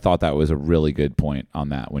was I thought that was a really good point on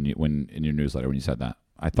that when in your newsletter when you said that.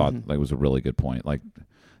 I thought that was a really good point. Like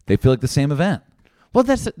they feel like the same event. Well,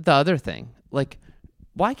 that's the other thing. Like,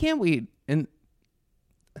 why can't we?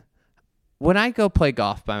 When I go play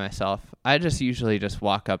golf by myself, I usually just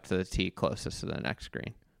walk up to the tee closest to the next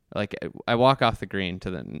green. Like, I walk off the green to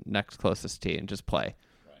the next closest tee and just play,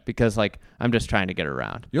 because like I'm just trying to get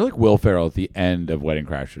around. You're like Will Ferrell at the end of Wedding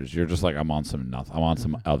Crashers. You're just like I'm on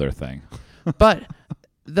some other thing. But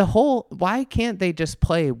why can't they just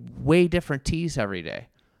play way different tees every day?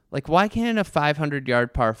 Like, why can't a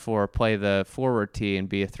 500-yard par 4 play the forward tee and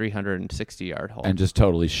be a 360-yard hole? And just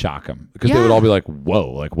totally shock them because they would all be like, "Whoa!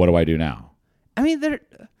 Like, what do I do now?" I mean,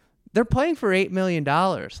 they're playing for $8 million.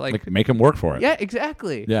 Like make them work for it. Yeah,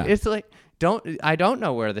 exactly. Yeah. It's like I don't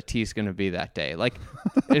know where the tee's going to be that day. Like,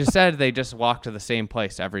 instead they just walk to the same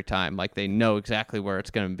place every time. Like, they know exactly where it's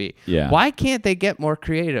going to be. Yeah. Why can't they get more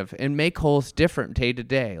creative and make holes different day to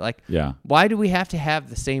day? Like, Yeah. why do we have to have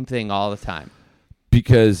the same thing all the time?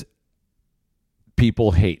 Because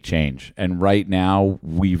people hate change, and right now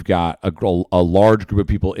we've got a large group of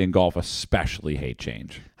people in golf especially hate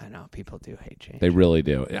change. I know people do hate change. They really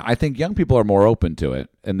do. I think young people are more open to it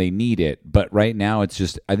and they need it, but right now it's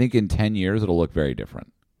just I think in 10 years it'll look very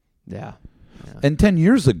different. Yeah. And 10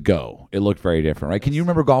 years ago it looked very different, right? Can you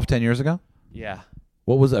remember golf 10 years ago? Yeah.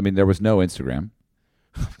 What was I mean there was no Instagram.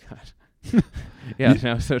 Oh God. Yeah.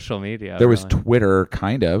 No social media. There was really. Twitter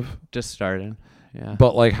kind of. Just started. Yeah.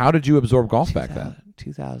 But like how did you absorb golf back then?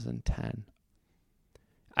 2010.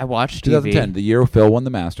 I watched 2010, TV. the year Phil won the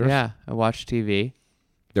Masters. Yeah, I watched TV.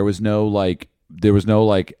 There was no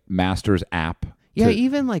Masters app. Yeah, to-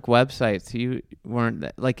 even like websites, you weren't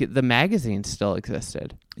like the magazines still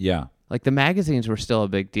existed. yeah. Like the magazines were still a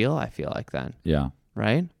big deal. I feel like then, Yeah.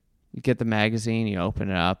 right? You get the magazine, you open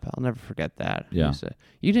it up. I'll never forget that. Yeah.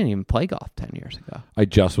 You didn't even play golf 10 years ago. I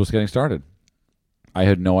just was getting started. I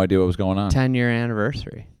had no idea what was going on. 10-year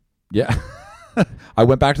anniversary. Yeah. I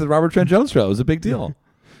went back to the Robert Trent Jones Trail. It was a big deal.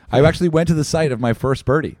 I actually went to the site of my first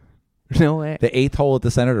birdie, No way. the 8th hole at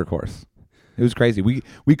the Senator course. It was crazy.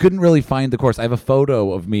 We couldn't really find the course. I have a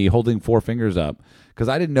photo of me holding 4 fingers up because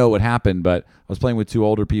I didn't know what happened, but I was playing with 2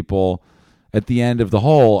 older people. At the end of the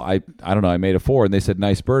hole, I don't know, I made a 4, and they said,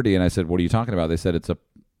 "Nice birdie." And I said, "What are you talking about?" They said, it's a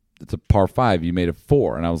par 5. You made a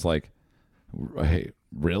 4. And I was like, "Hey,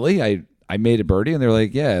 really? I made a birdie?" And they're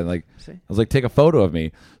like, "Yeah." And like, See? I was like, "Take a photo of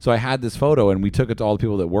me." So I had this photo, and we took it to all the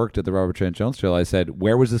people that worked at the Robert Trent Jones Trail. I said,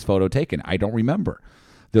 "Where was this photo taken?" I don't remember.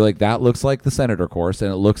 They're like, "That looks like the Senator course,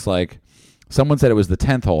 and it looks like..." Someone said it was the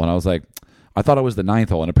 10th hole, and I was like, I thought it was the 9th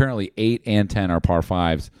hole. And apparently 8 and 10 are par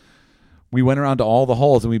 5s. We went around to all the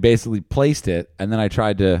holes, and we basically placed it, and then I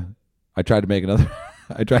tried to make another...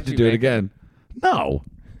 I tried to do it again. No.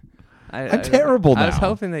 I'm terrible now. I was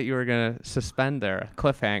hoping that you were going to suspend their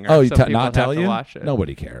cliffhanger. Oh, so people not would tell have to you? watch it.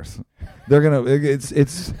 Nobody cares. They're gonna.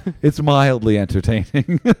 It's mildly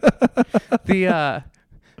entertaining.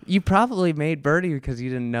 You probably made birdie because you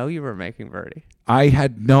didn't know you were making birdie. I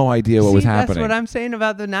had no idea what was happening. That's what I'm saying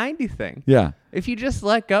about the 90 thing. Yeah. If you just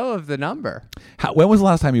let go of the number. When was the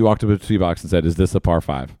last time you walked up to a tee box and said, "Is this a par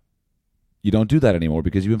 5?" You don't do that anymore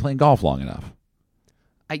because you've been playing golf long enough.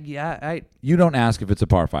 You don't ask if it's a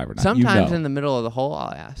par 5 or not. Sometimes you know. in the middle of the hole,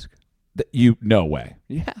 I'll ask. No way.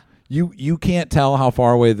 Yeah. You can't tell how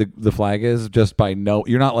far away the flag is just by no.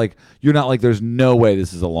 You're not like there's no way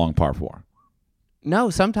this is a long par 4. No,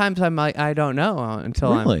 sometimes I don't know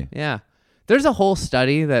until Really? Yeah. There's a whole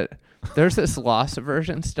study there's this loss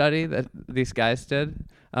aversion study that these guys did.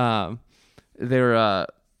 They were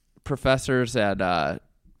professors at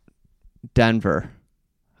Denver.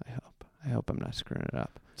 I hope I'm not screwing it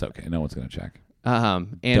up. It's okay. No one's going to check.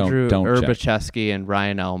 Andrew don't check. Urbacheski and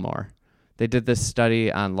Ryan Elmore. They did this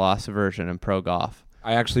study on loss aversion in pro golf.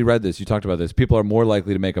 I actually read this. You talked about this. People are more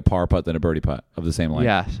likely to make a par putt than a birdie putt of the same length.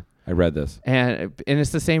 Yes. I read this. And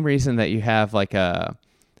it's the same reason that you have like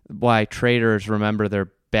why traders remember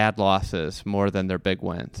their bad losses more than their big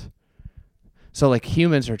wins. So like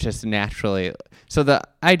humans are just naturally. So the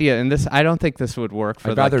idea, and this, I don't think this would work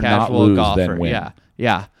for I'd the rather not casual lose golfer. than win.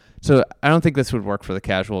 Yeah. So I don't think this would work for the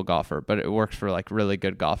casual golfer, but it works for like really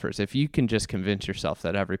good golfers. If you can just convince yourself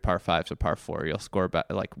that every par 5 is a par 4, you'll score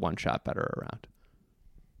like one shot better around.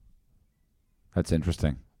 That's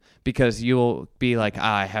interesting. Because you'll be like,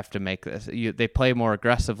 I have to make this. They play more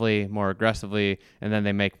aggressively, and then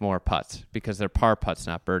they make more putts because they're par putts,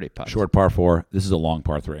 not birdie putts. Short par 4. This is a long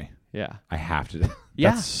par 3. Yeah. I have to.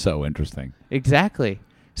 Yeah. That's so interesting. Exactly.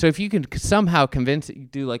 So if you can somehow convince it, you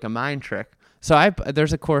do like a mind trick. So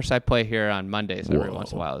there's a course I play here on Mondays every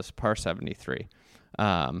once in a while. It's par 73.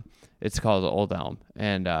 It's called Old Elm,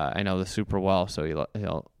 and I know this super well. So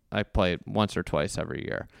I play it once or twice every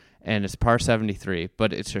year, and it's par 73,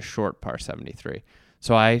 but it's a short par 73.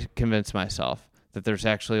 So I convinced myself that there's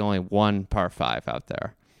actually only one par 5 out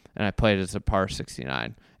there, and I play it as a par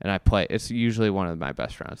 69. And it's usually one of my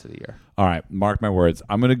best rounds of the year. All right, mark my words.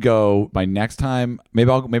 I'm gonna go by next time. Maybe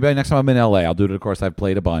next time I'm in LA, I'll do it. Of course, I've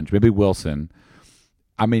played a bunch. Maybe Wilson.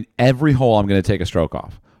 I mean, every hole I'm gonna take a stroke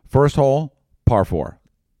off. First hole, par 4.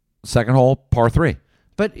 Second hole, par 3.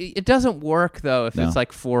 But it doesn't work though if No. it's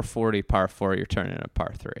like 440 par 4. You're turning a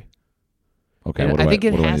par 3. Okay, And what do I think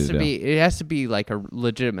it what do I has need to do? be. It has to be like a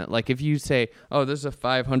legitimate. Like if you say, "Oh, this is a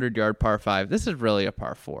 500-yard par 5," this is really a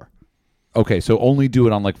par 4. Okay, so only do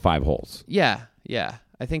it on like 5 holes. Yeah.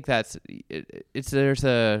 I think that's there's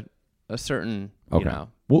a certain Okay, you know.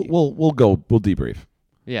 we'll debrief.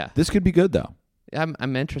 Yeah, This could be good though.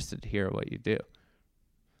 I'm interested to hear what you do.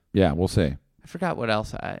 Yeah, we'll see. I forgot what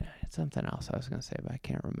else. Something else I was going to say, but I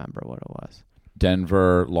can't remember what it was.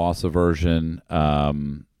 Denver loss aversion. I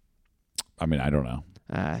mean, I don't know.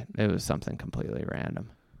 It was something completely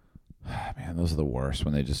random. Man, those are the worst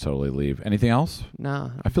when they just totally leave. Anything else?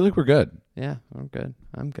 No. I feel like we're good. Yeah, I'm good.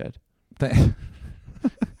 I'm good.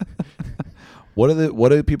 What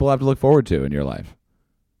do people have to look forward to in your life?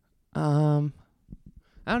 I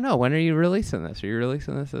don't know. When are you releasing this? Are you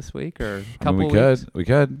releasing this week or a I couple mean, weeks? we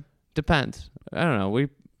could. Depends. I don't know. We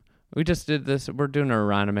just did this. We're doing a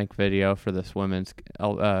Aronimink video for this women's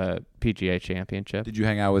PGA championship. Did you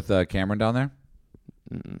hang out with Cameron down there?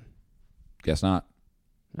 Guess not.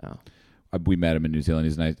 No. We met him in New Zealand.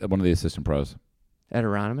 He's nice. One of the assistant pros. At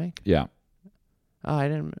Aronimink? Yeah, Oh, I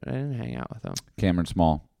didn't hang out with him. Cameron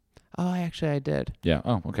Small. Oh, I did. Yeah.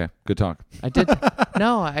 Oh, okay. Good talk. I did.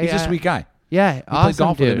 No, He's a sweet guy. Yeah, We awesome played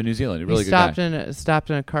golf dude. with him in New Zealand. A really he good guy. stopped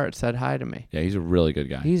in a cart, said hi to me. Yeah, he's a really good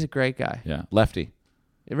guy. He's a great guy. Yeah, lefty.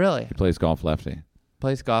 Really He plays golf lefty.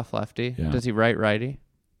 plays golf lefty. Yeah. Does he write righty?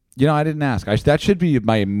 You know, I didn't ask. That should be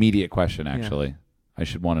my immediate question. Actually, I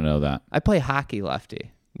should want to know that. I play hockey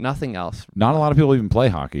lefty. Nothing else. Not a lot of people even play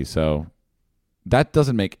hockey, so that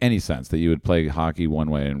doesn't make any sense that you would play hockey one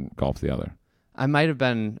way and golf the other. I might have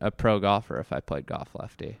been a pro golfer if I played golf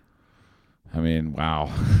lefty. I mean, wow,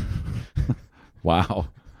 wow.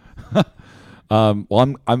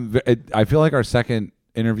 Well, I feel like our second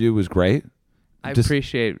interview was great. I Just-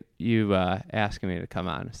 appreciate you asking me to come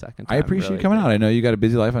on a second time. I appreciate really you coming do. out. I know you got a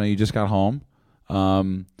busy life. I know you just got home.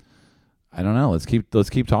 I don't know. Let's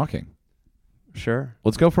keep talking. Sure.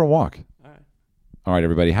 Let's go for a walk. All right. All right,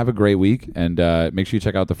 everybody. Have a great week, and make sure you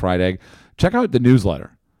check out the Fried Egg. Check out the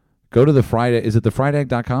newsletter. Go to the Fried Egg. Is it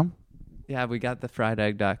thefriedegg.com? Yeah, we got the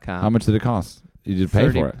friedegg.com. How much did it cost? You did pay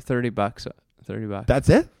for it. $30. $30. That's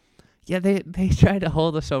it? Yeah, they tried to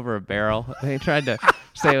hold us over a barrel. They tried to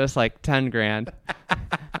say it was like 10 grand.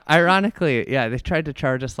 Ironically, yeah, they tried to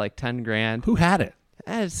charge us like 10 grand. Who had it?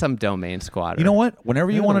 It's some domain squatter. You know what? Whenever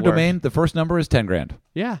you They're want a the worst. domain, the first number is 10 grand.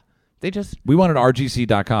 Yeah, they just We wanted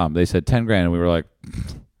rgc.com. They said 10 grand, and we were like,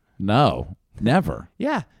 no, never.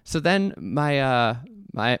 yeah. So then my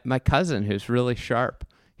cousin, who's really sharp,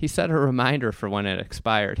 he set a reminder for when it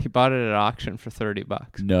expired. He bought it at auction for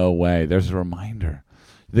 $30. No way. There's a reminder.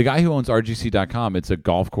 The guy who owns rgc.com, it's a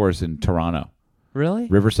golf course in Toronto, Really?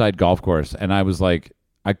 Riverside Golf Course. And I was like,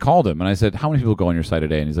 I called him and I said, how many people go on your site a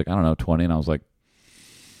day? And he's like, I don't know, 20. And I was like,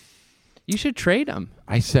 You should trade them.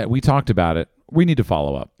 we talked about it. We need to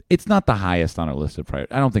follow up. It's not the highest on our list of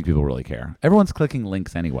priorities. I don't think people really care. Everyone's clicking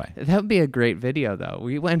links anyway. That would be a great video, though.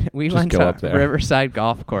 We went go to up there. Riverside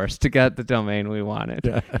Golf Course to get the domain we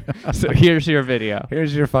wanted. So here's your video.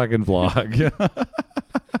 Here's your fucking vlog.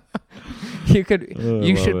 You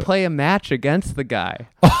should it. play a match against the guy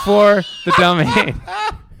for the domain.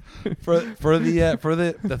 for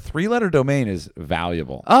the 3-letter domain is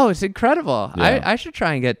valuable. Oh, it's incredible. Yeah. I should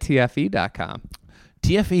try and get TFE.com.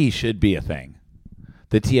 TFE should be a thing.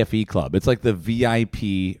 The TFE club. It's like the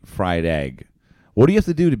VIP fried egg. What do you have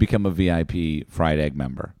to do to become a VIP fried egg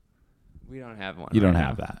member? We don't have one. You don't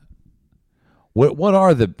have that.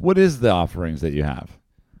 What is the offerings that you have?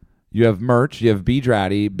 You have merch. You have Billy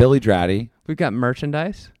Dratty. We've got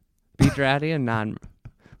merchandise, B Dratty and non.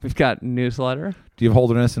 We've got newsletter. Do you have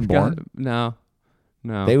Holderness and Bourne? No.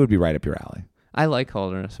 They would be right up your alley. I like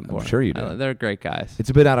Holderness and Bourne. Sure you do. They're great guys. It's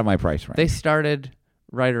a bit out of my price range. They started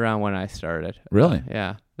right around when I started. Really?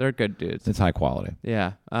 Yeah, they're good dudes. It's high quality.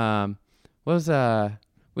 Yeah.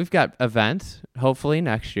 We've got events hopefully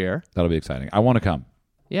next year. That'll be exciting. I want to come.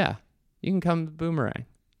 Yeah, you can come to Boomerang.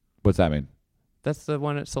 What's that mean? That's the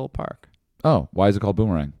one at Soul Park. Oh, why is it called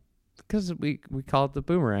Boomerang? Because we call it the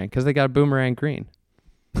Boomerang because they got a Boomerang green.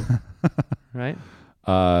 Right?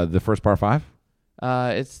 The first par 5?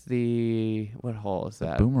 It's the what hole is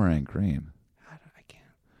that? Boomerang green. I can't.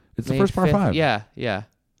 It's May the first par 5th. 5. Yeah.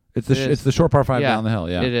 It's the short par 5 Yeah, down the hill.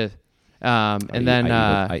 Yeah. It is. And then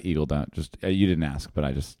I eagled out. Just you didn't ask, but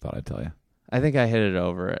I just thought I'd tell you. I think I hit it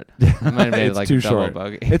over it. I might have made It's like too a double short.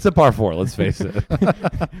 bogey. It's a par 4. Let's face it.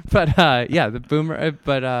 But yeah, the boomer.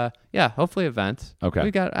 But yeah, hopefully events. Okay.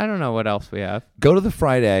 We got. I don't know what else we have. Go to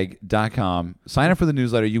thefriedegg.com. Sign up for the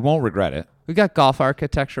newsletter. You won't regret it. We got Golf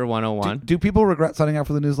Architecture 101. Do people regret signing up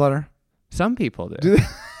for the newsletter? Some people do. Do they?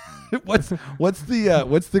 What's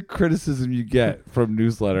the criticism you get from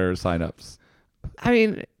newsletter signups? I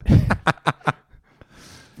mean,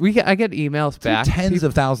 I get emails back. Tens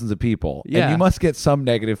of thousands of people, and Yeah. you must get some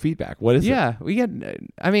negative feedback. What is it? Yeah, we get.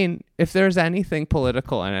 I mean, if there's anything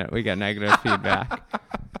political in it, we get negative feedback.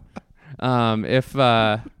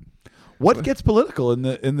 What gets political in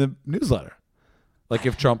the newsletter? Like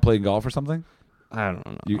if Trump played golf or something? I don't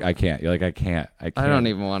know. I can't. You're like I can't. I don't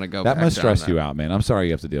even want to go. That back must down stress that. you out, man. I'm sorry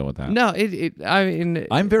you have to deal with that. No, I mean,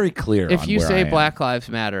 I'm very clear. if on you where say I am. Black Lives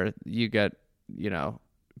Matter, you get,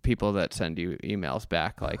 people that send you emails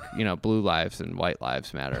back like, Blue Lives and White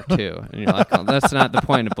Lives Matter too. And you're like, oh, that's not the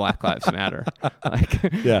point of Black Lives Matter. Like,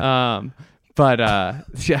 Yeah.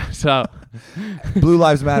 Yeah, so Blue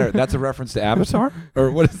Lives Matter. That's a reference to Avatar,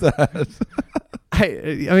 or what is that?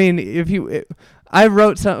 I mean,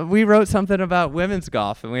 we wrote something about women's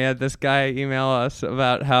golf, and we had this guy email us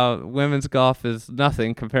about how women's golf is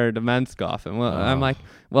nothing compared to men's golf, and I'm like,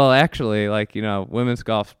 well, actually, like, women's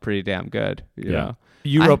golf's pretty damn good. You know?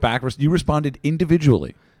 You wrote back. You responded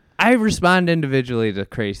individually. I respond individually to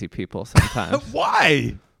crazy people sometimes.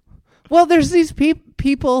 Why? Well, there's these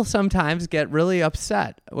people sometimes get really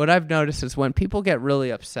upset. What I've noticed is when people get really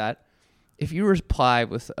upset, if you reply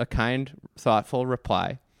with a kind, thoughtful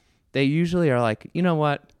reply, they usually are like, you know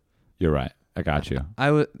what? You're right. I got you. I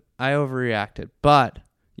overreacted, but,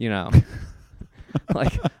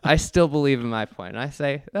 like, I still believe in my point. And I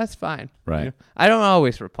say, that's fine. Right. I don't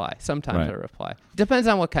always reply. Sometimes Right. I reply. Depends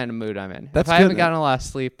on what kind of mood I'm in. That's if I haven't good. gotten a lot of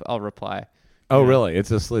sleep, I'll reply. Oh, really?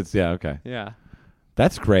 It's yeah. Okay. Yeah.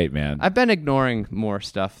 That's great, man. I've been ignoring more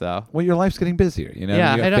stuff, though. Well, your life's getting busier. You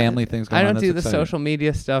Yeah, you I got don't- family things going on. I don't That's do the exciting. social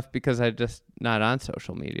media stuff because I'm just not on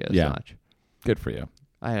social media as Yeah. much. Good for you.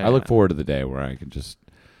 I I look forward to the day where I can just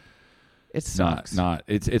It sucks. not.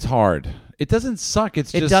 It's hard. It doesn't suck. It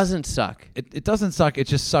doesn't suck. It doesn't suck. It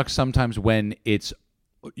just sucks sometimes when it's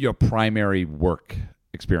your primary work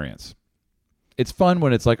experience. It's fun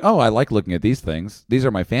when it's like, oh, I like looking at these things. These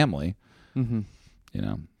are my family. Mm-hmm.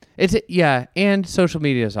 It's and social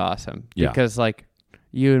media is awesome Yeah. because like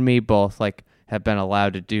you and me both like have been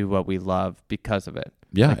allowed to do what we love because of it.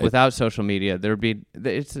 Yeah. Like, without social media,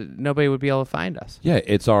 nobody would be able to find us. Yeah,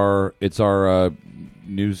 it's our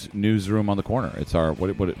newsroom on the corner. It's our what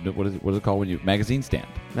is it called when you magazine stand?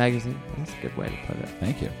 Magazine. That's a good way to put it.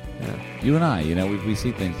 Thank you. Yeah. You and I, we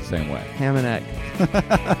see things the same way. Ham and egg.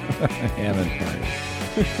 Ham and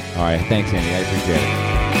egg. All right, thanks, Andy. I appreciate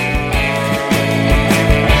it.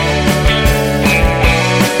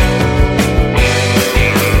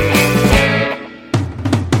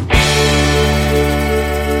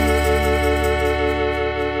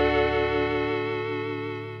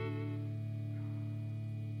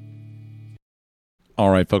 All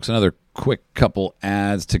right, folks, another quick couple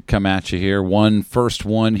ads to come at you here. First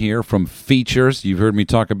one here from Features. You've heard me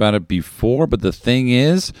talk about it before, but the thing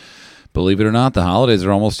is, believe it or not, the holidays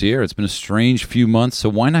are almost here. It's been a strange few months, so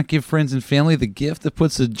why not give friends and family the gift that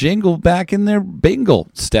puts a jingle back in their bingle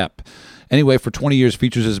step? Anyway, for 20 years,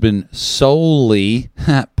 Features has been solely,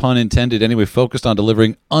 pun intended, anyway, focused on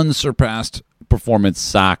delivering unsurpassed performance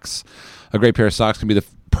socks. A great pair of socks can be the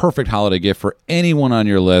perfect holiday gift for anyone on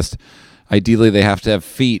your list. Ideally, they have to have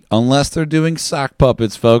feet, unless they're doing sock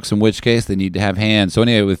puppets, folks, in which case they need to have hands. So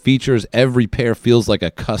anyway, with Features, every pair feels like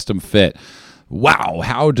a custom fit. Wow,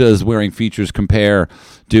 how does wearing Features compare?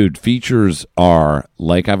 Dude, Features are,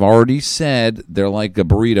 like I've already said, they're like a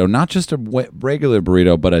burrito, not just a regular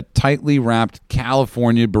burrito, but a tightly wrapped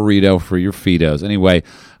California burrito for your Feetos. Anyway,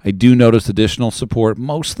 I do notice additional support,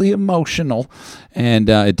 mostly emotional, and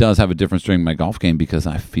it does have a difference during my golf game because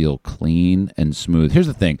I feel clean and smooth. Here's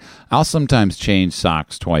the thing. I'll sometimes change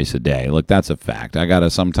socks twice a day. Look, that's a fact. I got to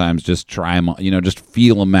sometimes just try them, just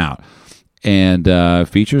feel them out. And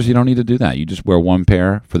Features, you don't need to do that. You just wear one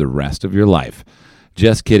pair for the rest of your life.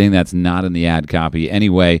 Just kidding. That's not in the ad copy.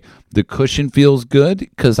 Anyway, the cushion feels good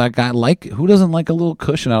because who doesn't like a little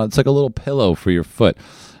cushion out? It's like a little pillow for your foot.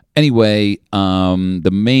 Anyway, the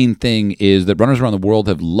main thing is that runners around the world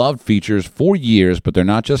have loved Features for years, but they're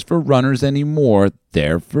not just for runners anymore.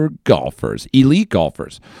 They're for golfers, elite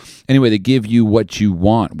golfers. Anyway, they give you what you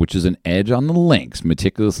want, which is an edge on the links,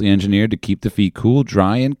 meticulously engineered to keep the feet cool,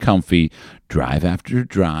 dry, and comfy, drive after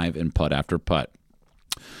drive, and putt after putt.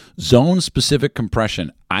 Zone-specific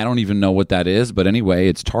compression. I don't even know what that is, but anyway,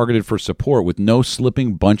 it's targeted for support with no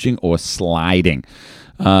slipping, bunching, or sliding.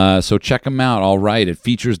 So check them out, all right, at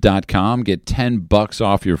Features.com. Get $10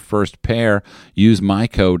 off your first pair. Use my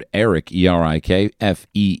code ERIK, E-R-I-K,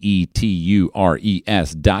 Feetures.com,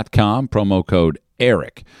 promo code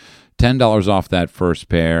ERIK. $10 off that first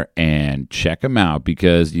pair, and check them out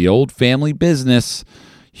because the old family business,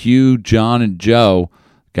 Hugh, John, and Joe,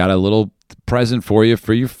 got a little present for you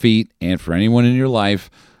for your feet and for anyone in your life.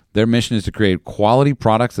 Their mission is to create quality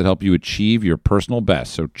products that help you achieve your personal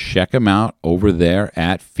best. So check them out over there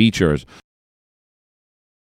at Features.